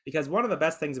 Because one of the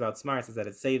best things about SMARTS is that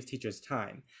it saves teachers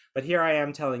time. But here I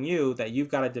am telling you that you've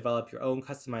got to develop your own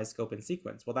customized scope and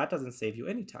sequence. Well, that doesn't save you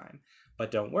any time.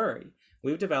 But don't worry.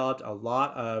 We've developed a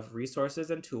lot of resources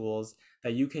and tools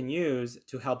that you can use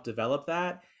to help develop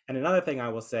that. And another thing I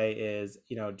will say is,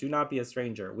 do not be a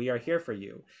stranger. We are here for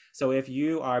you. So if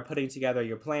you are putting together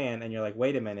your plan and you're like,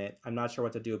 wait a minute, I'm not sure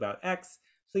what to do about X,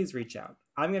 please reach out.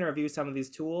 I'm going to review some of these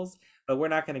tools, but we're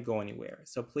not going to go anywhere.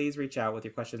 So please reach out with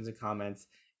your questions and comments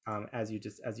as you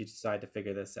decide to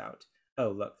figure this out. Oh,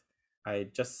 look, I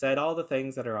just said all the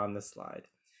things that are on this slide.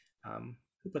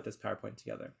 Who put this PowerPoint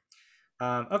together?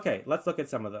 Okay, let's look at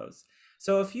some of those.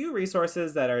 So a few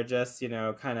resources that are just,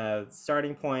 kind of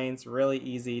starting points, really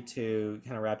easy to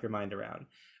kind of wrap your mind around.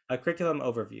 A curriculum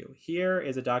overview. Here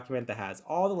is a document that has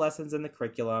all the lessons in the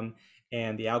curriculum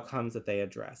and the outcomes that they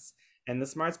address. And the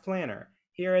SMARTS Planner.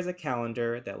 Here is a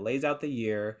calendar that lays out the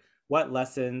year. What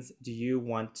lessons do you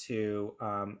want to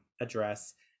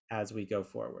address as we go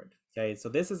forward? Okay, so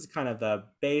this is kind of the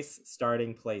base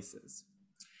starting places.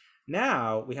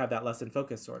 Now we have that lesson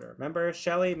focus order. Remember,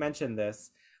 Shelly mentioned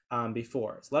this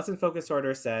before. So lesson focus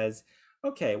order says,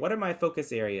 okay, what are my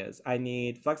focus areas? I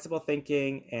need flexible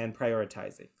thinking and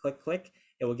prioritizing. Click, click.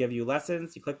 It will give you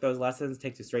lessons. You click those lessons,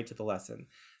 takes you straight to the lesson.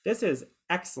 This is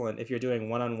excellent if you're doing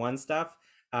one-on-one stuff.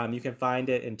 You can find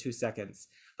it in 2 seconds.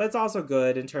 But it's also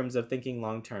good in terms of thinking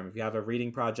long-term. If you have a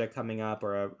reading project coming up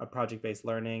or a project-based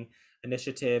learning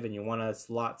initiative and you want to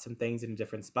slot some things in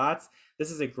different spots,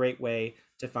 this is a great way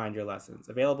to find your lessons.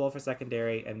 Available for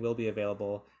secondary and will be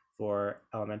available for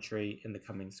elementary in the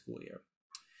coming school year.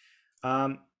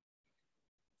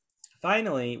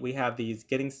 Finally, we have these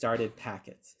Getting Started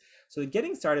packets. So the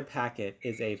Getting Started packet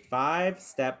is a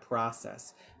 5-step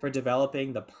process for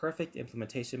developing the perfect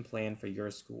implementation plan for your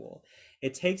school.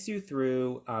 It takes you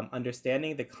through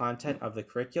understanding the content of the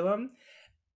curriculum,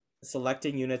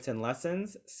 selecting units and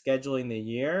lessons, scheduling the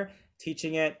year,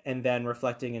 teaching it, and then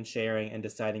reflecting and sharing and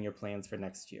deciding your plans for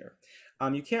next year.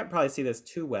 You can't probably see this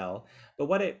too well, but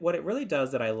what it really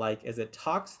does that I like is it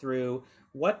talks through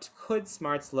what could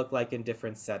SMARTS look like in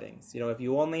different settings. You know, if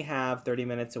you only have 30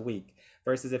 minutes a week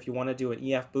versus if you want to do an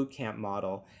EF bootcamp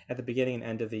model at the beginning and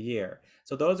end of the year.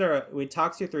 So it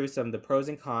talks you through some of the pros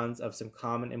and cons of some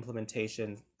common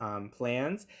implementation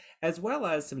plans, as well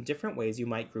as some different ways you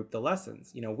might group the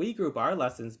lessons. You know, we group our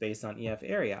lessons based on EF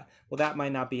area. Well, that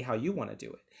might not be how you want to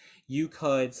do it. You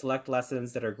could select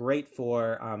lessons that are great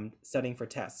for studying for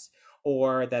tests,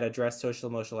 or that address social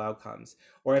emotional outcomes.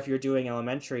 Or if you're doing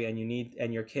elementary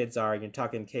and your kids you're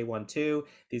talking K1-2,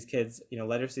 these kids,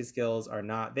 literacy skills are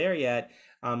not there yet,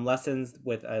 lessons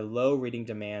with a low reading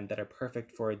demand that are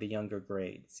perfect for the younger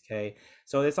grades, okay?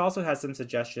 So this also has some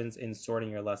suggestions in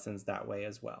sorting your lessons that way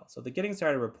as well. So the Getting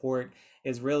Started report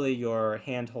is really your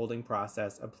hand-holding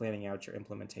process of planning out your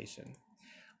implementation.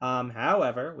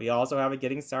 However, we also have a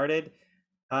Getting Started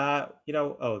that's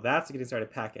a Getting Started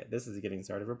packet. This is a Getting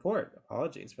Started report.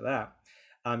 Apologies for that.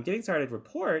 Getting Started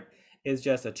report is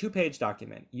just a 2-page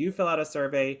document. You fill out a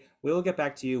survey. We will get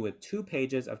back to you with 2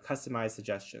 pages of customized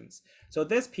suggestions. So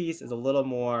this piece is a little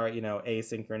more,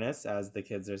 asynchronous, as the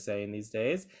kids are saying these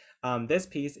days. This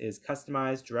piece is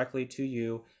customized directly to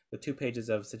you with 2 pages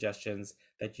of suggestions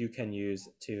that you can use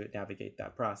to navigate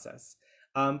that process.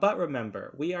 But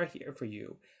remember, we are here for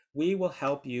you. We will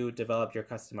help you develop your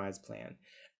customized plan.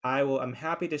 I'm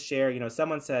happy to share,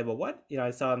 someone said, well, what,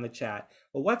 I saw in the chat,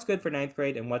 well, what's good for 9th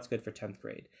grade and what's good for 10th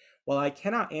grade? Well, I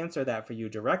cannot answer that for you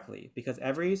directly because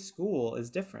every school is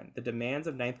different. The demands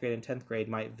of 9th grade and 10th grade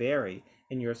might vary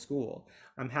in your school.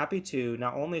 I'm happy to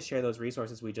not only share those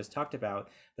resources we just talked about,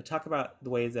 but talk about the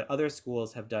ways that other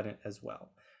schools have done it as well.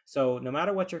 So no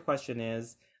matter what your question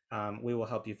is, we will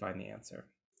help you find the answer.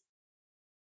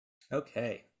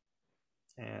 Okay.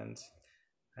 And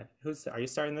are you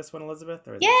starting this one, Elizabeth?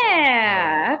 Or is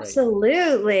yeah,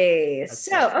 absolutely.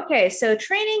 Okay. So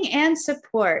training and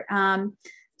support.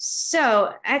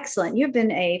 So excellent. You've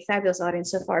been a fabulous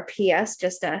audience so far. P.S.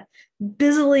 Just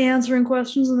busily answering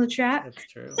questions in the chat. That's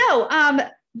true. So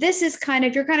this is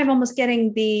you're almost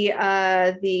getting the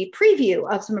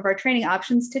preview of some of our training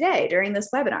options today during this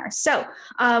webinar. So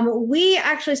we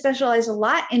actually specialize a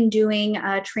lot in doing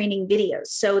training videos.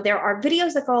 So there are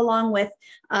videos that go along with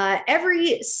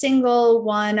every single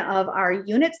one of our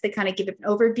units that give an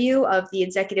overview of the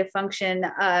executive function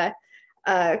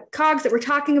cogs that we're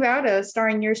talking about,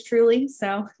 starring yours truly.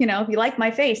 So, if you like my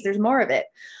face, there's more of it.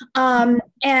 So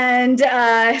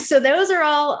those are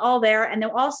all there. And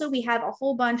then also we have a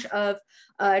whole bunch of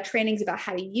trainings about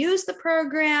how to use the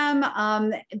program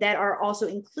that are also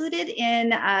included in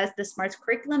the SMARTS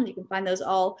curriculum. You can find those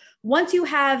all. Once you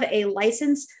have a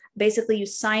license, basically you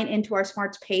sign into our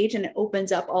SMARTS page and it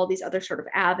opens up all these other sort of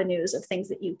avenues of things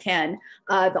that you can,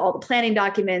 all the planning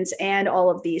documents and all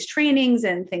of these trainings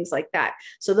and things like that.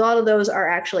 So a lot of those are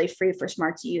actually free for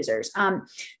SMARTS users.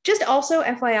 Just also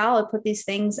FYI, I'll put these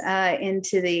things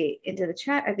into the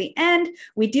chat at the end.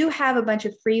 We do have a bunch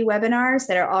of free webinars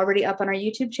that are already up on our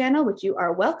YouTube channel, which you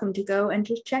are welcome to go and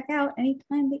just check out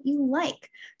anytime that you like.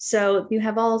 So you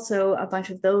have also a bunch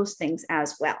of those things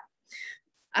as well.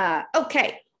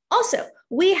 Okay. Also,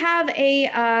 we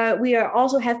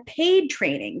also have paid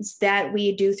trainings that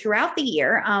we do throughout the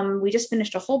year. We just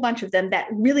finished a whole bunch of them that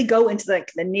really go into the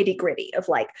nitty gritty of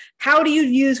how do you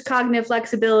use cognitive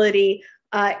flexibility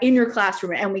in your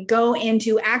classroom? And we go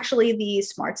into actually the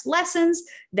SMARTS lessons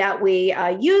that we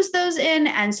use those in.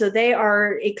 And so they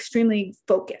are extremely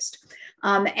focused.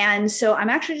 And so I'm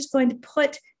actually just going to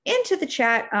put into the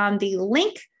chat the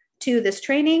link to this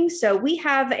training. So we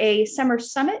have a summer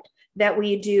summit that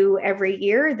we do every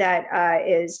year that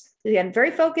is, again, very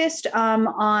focused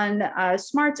on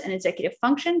SMARTS and executive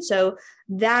function. So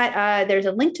that there's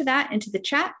a link to that into the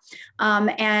chat.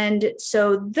 And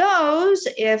so those,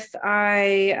 if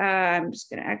I'm just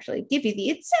going to actually give you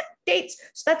the exact dates.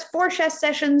 So that's 4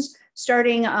 sessions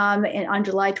starting on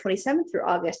July 27th through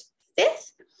August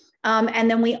 5th. And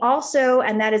then we also,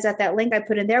 and that is at that link I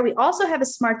put in there, we also have a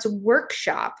SMARTS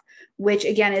workshop, which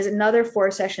again is another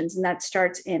 4 sessions, and that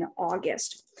starts in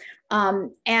August.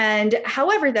 And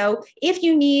however, though, if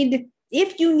you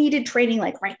needed training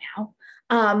like right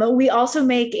now, we also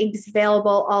make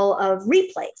available all of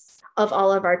replays of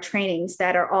all of our trainings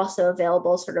that are also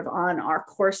available sort of on our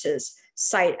courses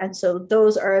site. And so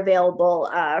those are available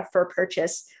for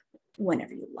purchase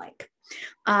whenever you like.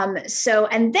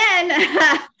 And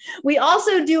then we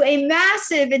also do a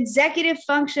massive executive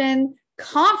function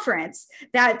conference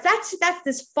that's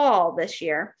this fall this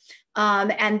year.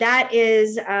 And that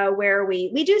is where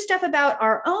we do stuff about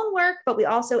our own work, but we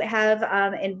also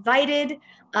have invited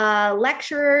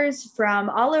lecturers from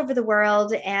all over the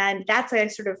world. And that's a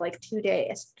sort of like 2-day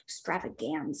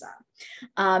extravaganza.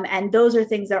 And those are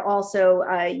things that also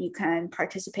you can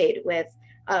participate with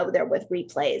there with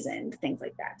replays and things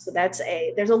like that. So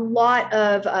there's a lot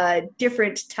of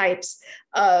different types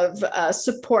of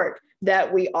support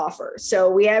that we offer. So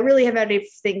we really have any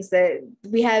things that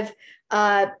we have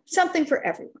something for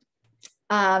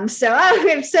everyone. So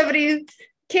if somebody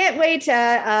can't wait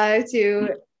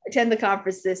to attend the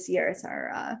conference this year, it's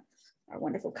our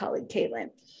wonderful colleague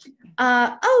Caitlin.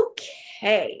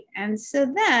 Okay, and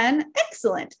so then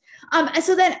excellent. And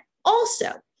so then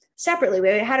also separately, we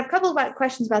had a couple of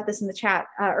questions about this in the chat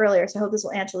earlier, so I hope this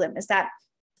will answer them.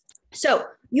 So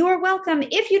you are welcome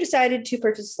if you decided to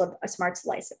purchase a SMARTS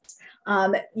license.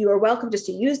 You are welcome just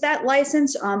to use that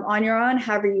license on your own,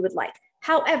 however you would like.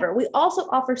 However, we also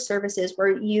offer services where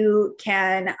you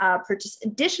can purchase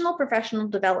additional professional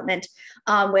development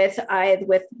with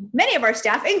many of our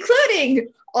staff, including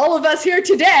all of us here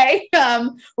today,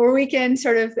 where we can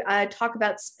sort of talk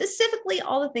about specifically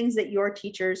all the things that your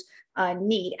teachers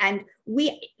need. And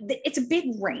it's a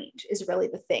big range is really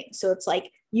the thing. So it's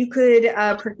like you could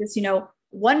purchase,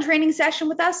 one training session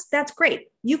with us. That's great.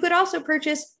 You could also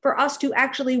purchase for us to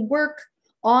actually work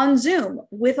on Zoom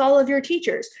with all of your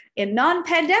teachers. In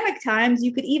non-pandemic times,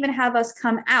 you could even have us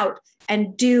come out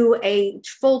and do a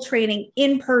full training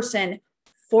in person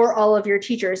for all of your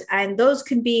teachers. And those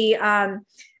can be,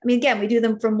 again, we do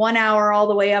them from 1 hour all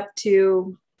the way up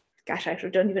to, gosh, I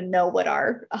actually don't even know what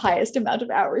our highest amount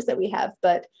of hours that we have,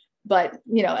 but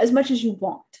as much as you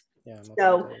want. Yeah,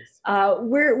 so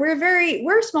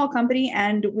we're a small company,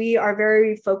 and we are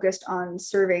very focused on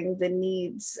serving the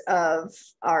needs of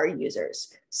our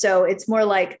users. So it's more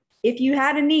like if you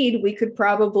had a need, we could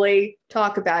probably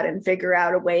talk about it and figure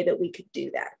out a way that we could do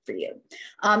that for you.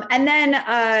 And then,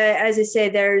 as I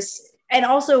say, and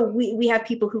also we have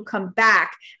people who come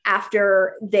back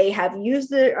after they have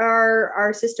used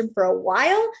our system for a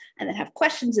while and then have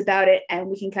questions about it, and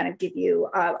we can kind of give you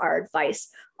our advice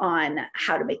on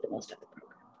how to make the most of the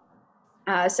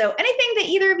program. So anything that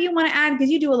either of you want to add,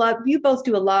 because you both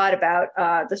do a lot about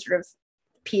the sort of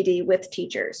PD with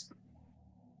teachers.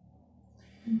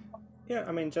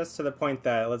 Yeah, just to the point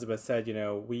that Elizabeth said,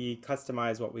 we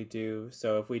customize what we do.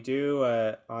 So if we do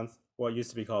on what used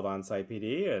to be called on-site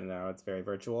PD, and now it's very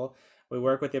virtual, we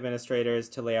work with the administrators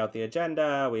to lay out the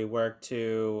agenda. We work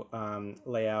to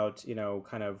lay out,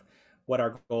 kind of what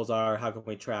our goals are, how can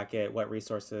we track it, what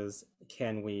resources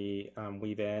can we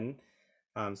weave in.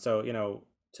 So,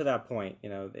 to that point,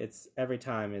 it's every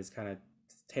time is kind of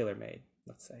tailor-made,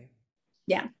 let's say.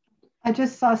 Yeah. I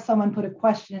just saw someone put a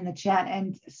question in the chat.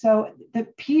 And so the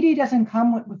PD doesn't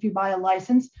come if you buy a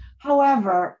license.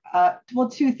 However,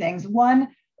 two things. One,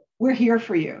 we're here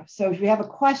for you. So if you have a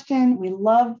question, we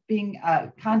love being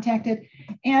contacted.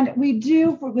 And we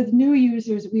do, with new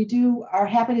users, are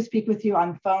happy to speak with you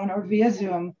on phone or via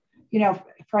Zoom,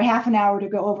 for half an hour to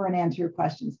go over and answer your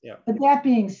questions. Yeah. But that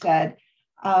being said,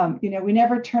 we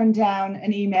never turn down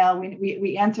an email.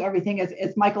 We answer everything.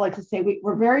 As Michael likes to say,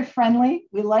 we're very friendly.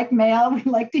 We like mail. We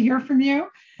like to hear from you.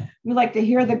 We like to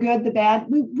hear the good, the bad.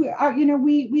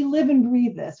 We live and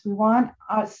breathe this. We want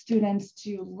our students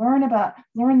to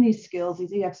learn these skills,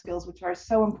 these EX skills, which are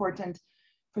so important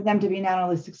for them to be not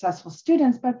only successful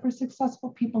students, but for successful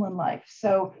people in life.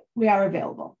 So we are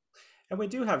available. And we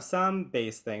do have some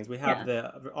base things. We have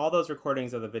all those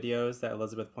recordings of the videos that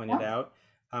Elizabeth pointed out.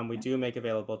 We do make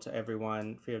available to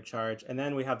everyone free of charge. And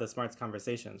then we have the SMARTS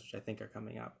conversations, which I think are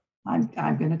coming up. I'm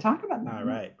going to talk about that. All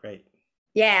right, great.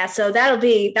 Yeah, so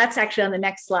that's actually on the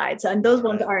next slide. So, and those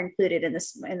ones are included in the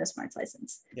SMARTS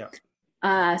license. Yeah.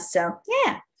 So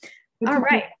yeah. All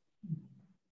right.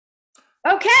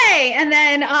 Okay, and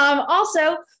then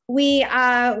also we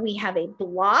have a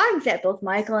blog that both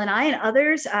Michael and I and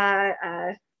others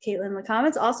Caitlin in the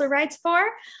comments also writes for.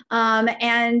 That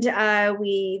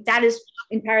is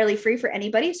entirely free for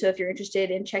anybody. So if you're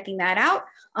interested in checking that out.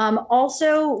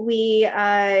 Also, we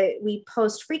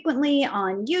post frequently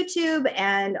on YouTube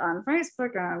and on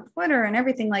Facebook and on Twitter and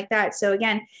everything like that. So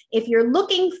again, if you're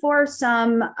looking for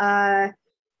some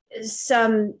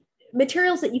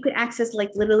materials that you can access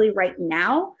like literally right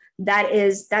now, that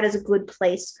is a good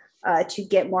place to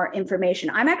get more information.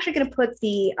 I'm actually going to put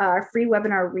the free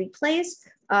webinar replays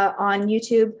on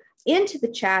YouTube into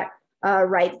the chat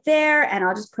right there. And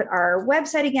I'll just put our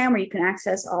website again, where you can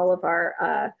access all of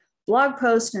our blog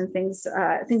posts and things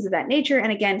of that nature.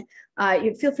 And again,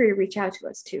 you feel free to reach out to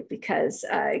us too, because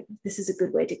this is a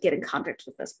good way to get in contact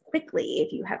with us quickly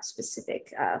if you have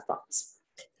specific thoughts.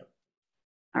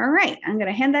 All right, I'm going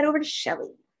to hand that over to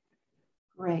Shelley.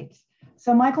 Great.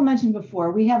 So Michael mentioned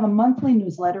before, we have a monthly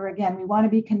newsletter. Again, we want to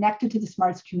be connected to the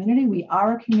SMARTS community. We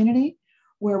are a community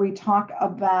where we talk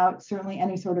about certainly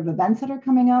any sort of events that are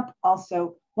coming up,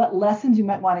 also what lessons you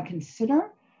might want to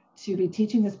consider to be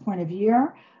teaching this point of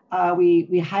year.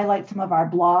 We highlight some of our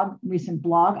recent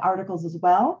blog articles as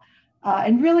well.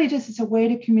 And really just it's a way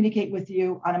to communicate with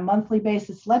you on a monthly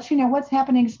basis, let you know what's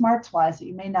happening SMARTS-wise that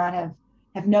you may not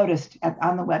have noticed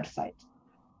on the website.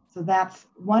 So that's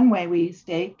one way we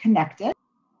stay connected.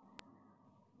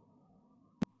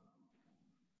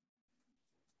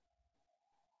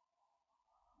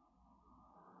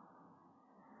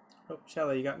 Oh,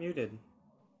 Shelley, you got muted.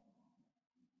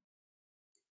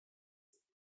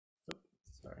 Oh,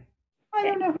 sorry. I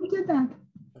don't know who did that.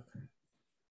 Okay.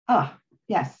 Ah,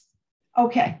 yes.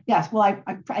 Okay. Yes. Well,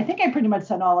 I think I pretty much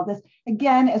said all of this.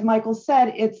 Again, as Michael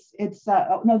said, it's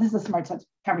no, this is a SMARTS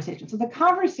conversation. So the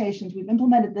conversations we've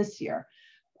implemented this year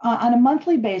on a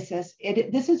monthly basis,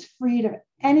 this is free to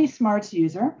any SMARTS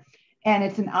user, and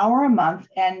it's an hour a month.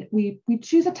 And we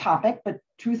choose a topic, but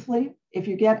truthfully, if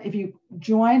you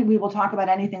join, we will talk about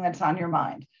anything that's on your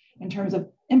mind in terms of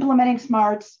implementing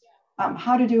SMARTS,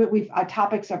 how to do it. Our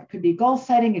topics could be goal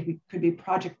setting, it could be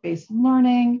project-based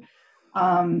learning.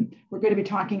 We're going to be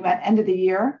talking about end of the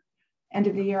year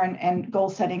and goal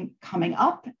setting coming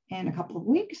up in a couple of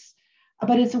weeks.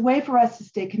 But it's a way for us to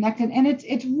stay connected. And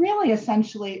it's really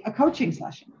essentially a coaching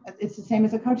session. It's the same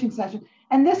as a coaching session.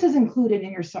 And this is included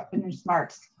in your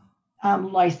SMARTS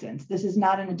license. This is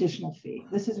not an additional fee.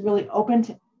 This is really open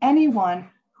to anyone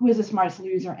who is a SMARTS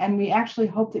user. And we actually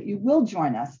hope that you will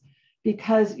join us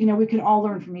because, we can all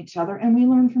learn from each other and we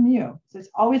learn from you. So it's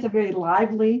always a very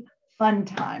lively, fun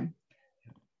time.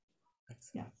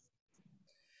 Yeah.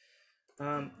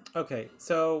 Okay,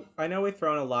 so I know we've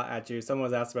thrown a lot at you. Someone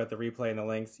was asked about the replay and the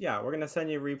links. Yeah, we're going to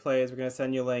send you replays. We're going to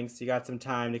send you links. You got some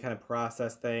time to kind of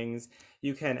process things.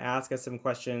 You can ask us some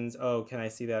questions. Oh, can I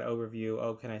see that overview?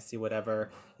 Oh, can I see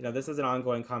whatever? This is an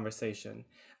ongoing conversation.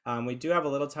 We do have a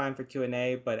little time for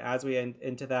Q&A, but as we end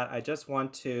into that, I just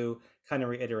want to kind of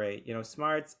reiterate,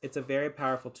 SMARTS, it's a very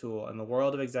powerful tool in the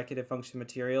world of executive function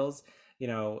materials.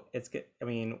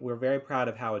 We're very proud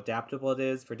of how adaptable it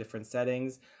is for different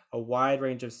settings, a wide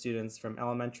range of students from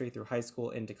elementary through high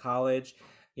school into college.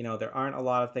 There aren't a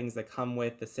lot of things that come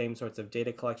with the same sorts of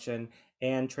data collection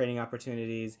and training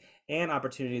opportunities and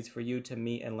opportunities for you to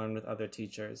meet and learn with other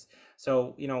teachers.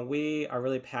 So, we are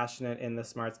really passionate in the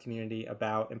SMARTS community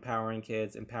about empowering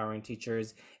kids, empowering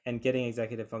teachers, and getting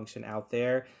executive function out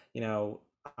there.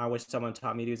 I wish someone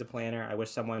taught me to use a planner. I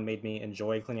wish someone made me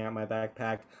enjoy cleaning out my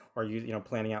backpack or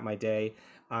planning out my day.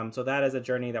 So that is a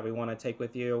journey that we want to take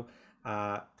with you.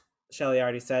 Shelley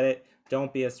already said it.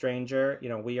 Don't be a stranger.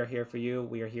 We are here for you.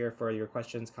 We are here for your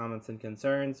questions, comments, and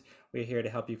concerns. We're here to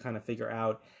help you kind of figure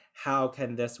out how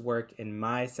can this work in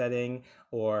my setting,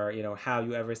 or how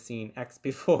you ever seen X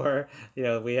before. We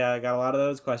got a lot of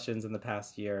those questions in the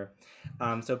past year.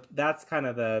 So that's kind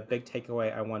of the big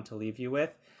takeaway I want to leave you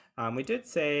with. We did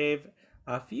save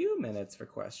a few minutes for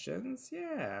questions.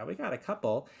 Yeah, we got a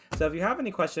couple. So if you have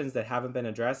any questions that haven't been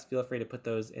addressed, feel free to put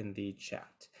those in the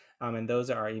chat. And those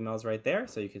are our emails right there,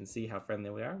 so you can see how friendly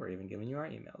we are. We're even giving you our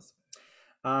emails.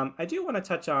 I do want to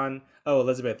touch on,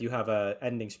 Elizabeth, you have a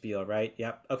ending spiel, right?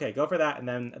 Yep. Okay, go for that. And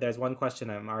then there's one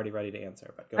question I'm already ready to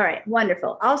answer. But go All right,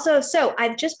 wonderful. Also, so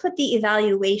I've just put the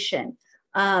evaluation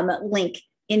link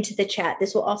into the chat.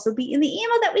 This will also be in the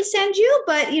email that we send you,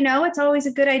 but it's always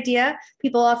a good idea.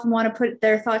 People often want to put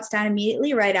their thoughts down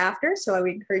immediately right after, so I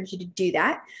would encourage you to do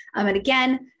that. And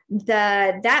again,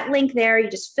 that link there, you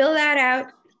just fill that out.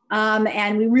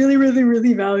 And we really, really,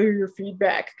 really value your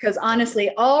feedback, because honestly,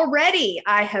 already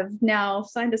I have now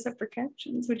signed us up for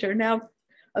captions, which are now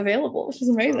available, which is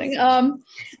amazing.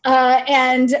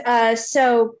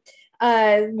 So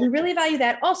We really value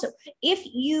that. Also, if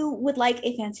you would like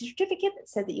a fancy certificate that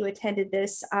said that you attended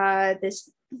this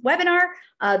webinar,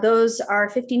 those are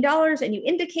 $15, and you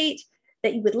indicate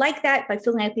that you would like that by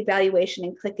filling out the evaluation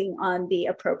and clicking on the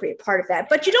appropriate part of that.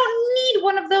 But you don't need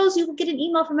one of those. You will get an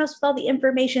email from us with all the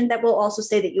information that will also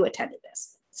say that you attended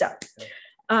this. So,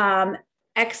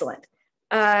 excellent.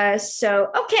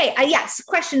 Okay, yes,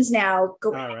 questions now.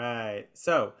 Go ahead. All right.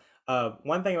 So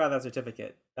one thing about that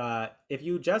certificate, if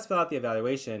you just fill out the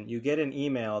evaluation, you get an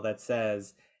email that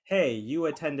says, hey, you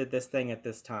attended this thing at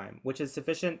this time, which is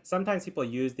sufficient. Sometimes people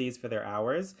use these for their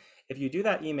hours. If you do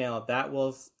that email,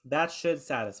 that should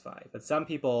satisfy. But some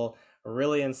people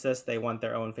really insist they want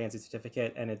their own fancy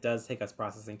certificate, and it does take us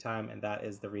processing time, and that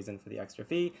is the reason for the extra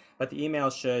fee. But the email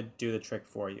should do the trick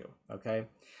for you, okay?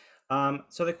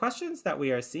 So the questions that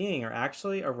we are seeing are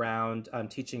actually around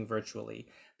teaching virtually,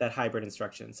 that hybrid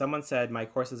instruction. Someone said my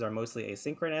courses are mostly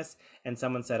asynchronous, and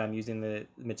someone said I'm using the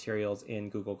materials in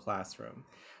Google Classroom.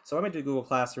 So I'm going to do Google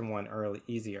Classroom one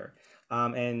easier.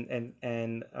 For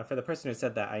the person who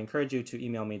said that, I encourage you to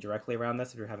email me directly around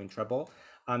this if you're having trouble.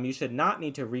 You should not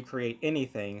need to recreate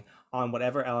anything on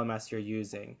whatever LMS you're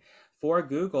using. For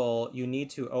Google, you need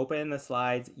to open the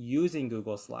slides using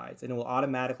Google Slides, and it will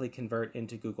automatically convert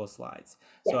into Google Slides.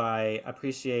 Yeah. So I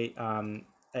appreciate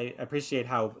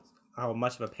how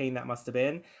much of a pain that must have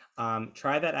been.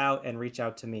 Try that out and reach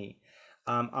out to me.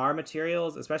 Our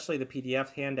materials, especially the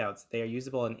PDF handouts, they are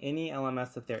usable in any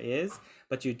LMS that there is,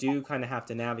 but you do kind of have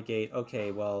to navigate,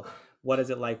 okay, well, what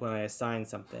is it like when I assign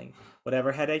something?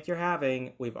 Whatever headache you're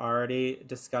having, we've already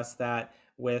discussed that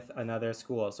with another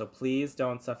school. So please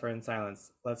don't suffer in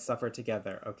silence. Let's suffer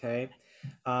together, okay?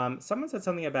 Someone said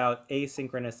something about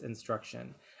asynchronous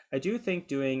instruction. I do think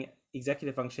doing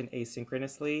executive function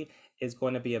asynchronously is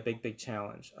going to be a big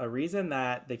challenge. A reason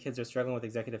that the kids are struggling with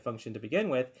executive function to begin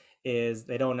with is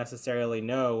they don't necessarily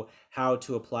know how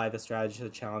to apply the strategy to the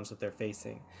challenge that they're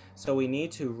facing. So we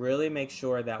need to really make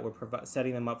sure that we're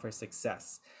setting them up for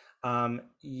success.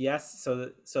 Yes,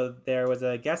 so there was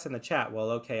a guess in the chat, well,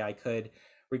 okay, I could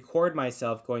record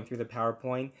myself going through the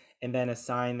PowerPoint and then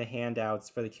assign the handouts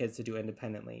for the kids to do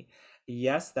independently.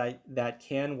 Yes, that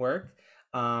can work.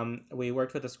 We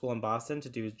worked with a school in Boston to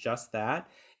do just that.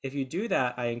 If you do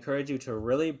that, I encourage you to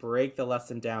really break the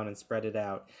lesson down and spread it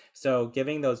out. So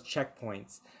giving those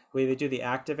checkpoints, we do the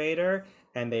activator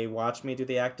and they watch me do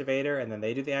the activator, and then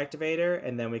they do the activator,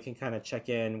 and then we can kind of check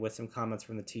in with some comments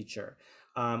from the teacher.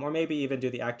 Or maybe even do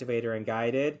the activator and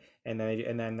guided, and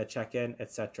then the check-in,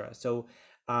 etc. So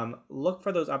look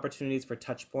for those opportunities for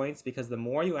touch points, because the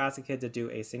more you ask a kid to do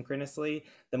asynchronously,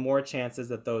 the more chances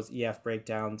that those EF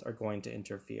breakdowns are going to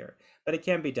interfere. But it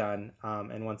can be done.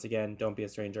 And once again, don't be a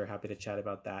stranger. Happy to chat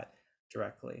about that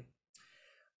directly.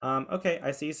 Okay,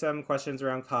 I see some questions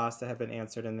around costs that have been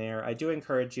answered in there. I do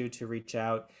encourage you to reach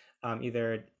out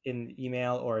either in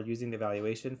email or using the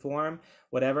evaluation form.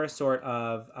 Whatever sort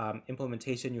of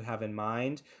implementation you have in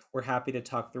mind, we're happy to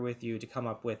talk through with you to come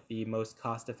up with the most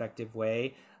cost-effective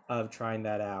way of trying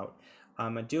that out. I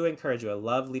do encourage you. I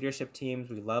love leadership teams.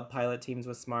 We love pilot teams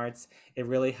with SMARTS. It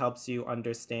really helps you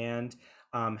understand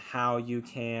how you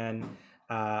can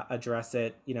address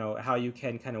it, how you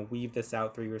can kind of weave this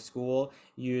out through your school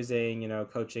using,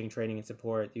 coaching, training, and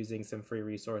support, using some free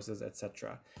resources,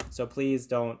 etc. So please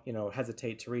don't,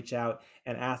 hesitate to reach out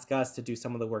and ask us to do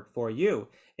some of the work for you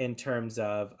in terms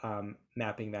of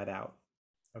mapping that out.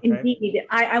 Okay? Indeed.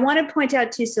 I want to point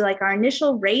out too, so like our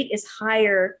initial rate is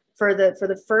higher for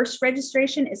the first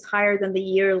registration is higher than the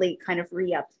yearly kind of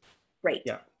re-up rate.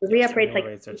 Yeah. The re-up rate's like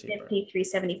 $350,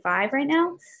 $375 right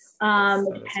now.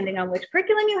 Depending on which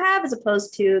curriculum you have, as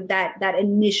opposed to that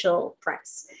initial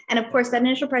price. And of course, that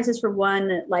initial price is for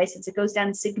one license. It goes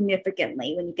down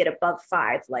significantly when you get above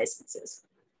 5 licenses.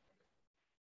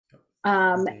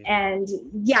 And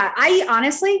yeah,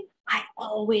 I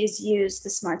always use the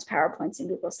SMARTS PowerPoints and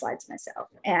Google Slides myself.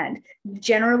 And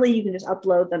generally you can just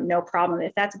upload them, no problem.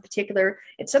 If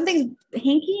something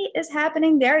hinky is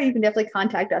happening there, you can definitely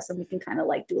contact us and we can kind of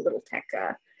like do a little tech.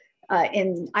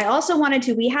 I also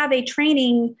we have a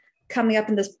training coming up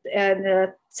in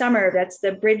the summer. That's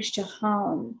the Bridge to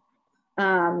Home.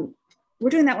 We're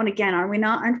doing that one again, aren't we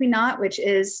not? Which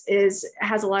has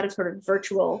a lot of sort of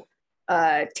virtual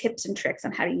tips and tricks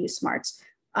on how to use SMARTS.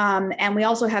 And we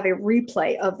also have a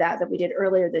replay of that we did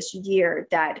earlier this year,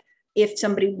 that if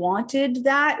somebody wanted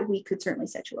that, we could certainly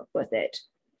set you up with it.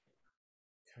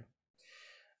 Okay.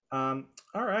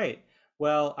 All right.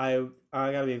 Well, I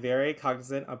got to be very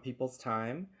cognizant of people's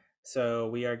time. So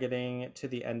we are getting to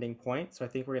the ending point. So I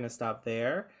think we're going to stop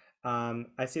there.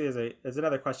 I see there's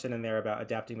another question in there about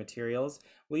adapting materials.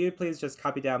 Will you please just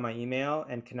copy down my email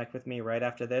and connect with me right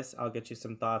after this? I'll get you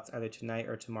some thoughts either tonight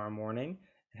or tomorrow morning.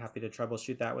 I'm happy to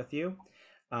troubleshoot that with you.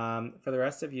 For the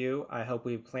rest of you, I hope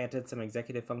we've planted some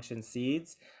executive function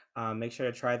seeds. Make sure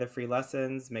to try the free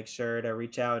lessons. Make sure to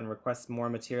reach out and request more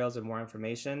materials and more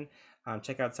information.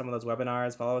 Check out some of those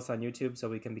webinars. Follow us on YouTube so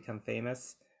we can become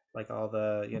famous, like all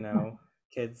the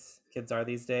kids are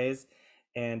these days.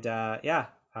 And yeah,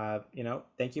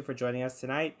 thank you for joining us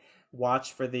tonight.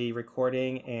 Watch for the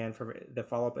recording and for the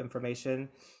follow-up information.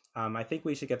 I think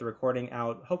we should get the recording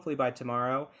out hopefully by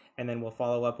tomorrow, and then we'll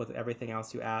follow up with everything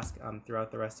else you ask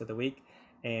throughout the rest of the week.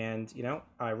 And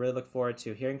I really look forward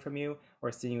to hearing from you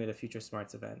or seeing you at a future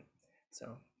SMARTS event.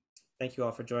 So thank you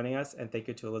all for joining us, and thank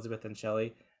you to Elizabeth and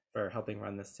Shelley for helping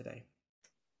run this today.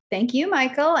 Thank you,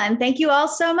 Michael, and thank you all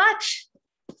so much.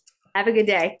 Have a good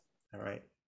day. All right.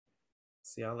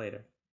 See y'all later.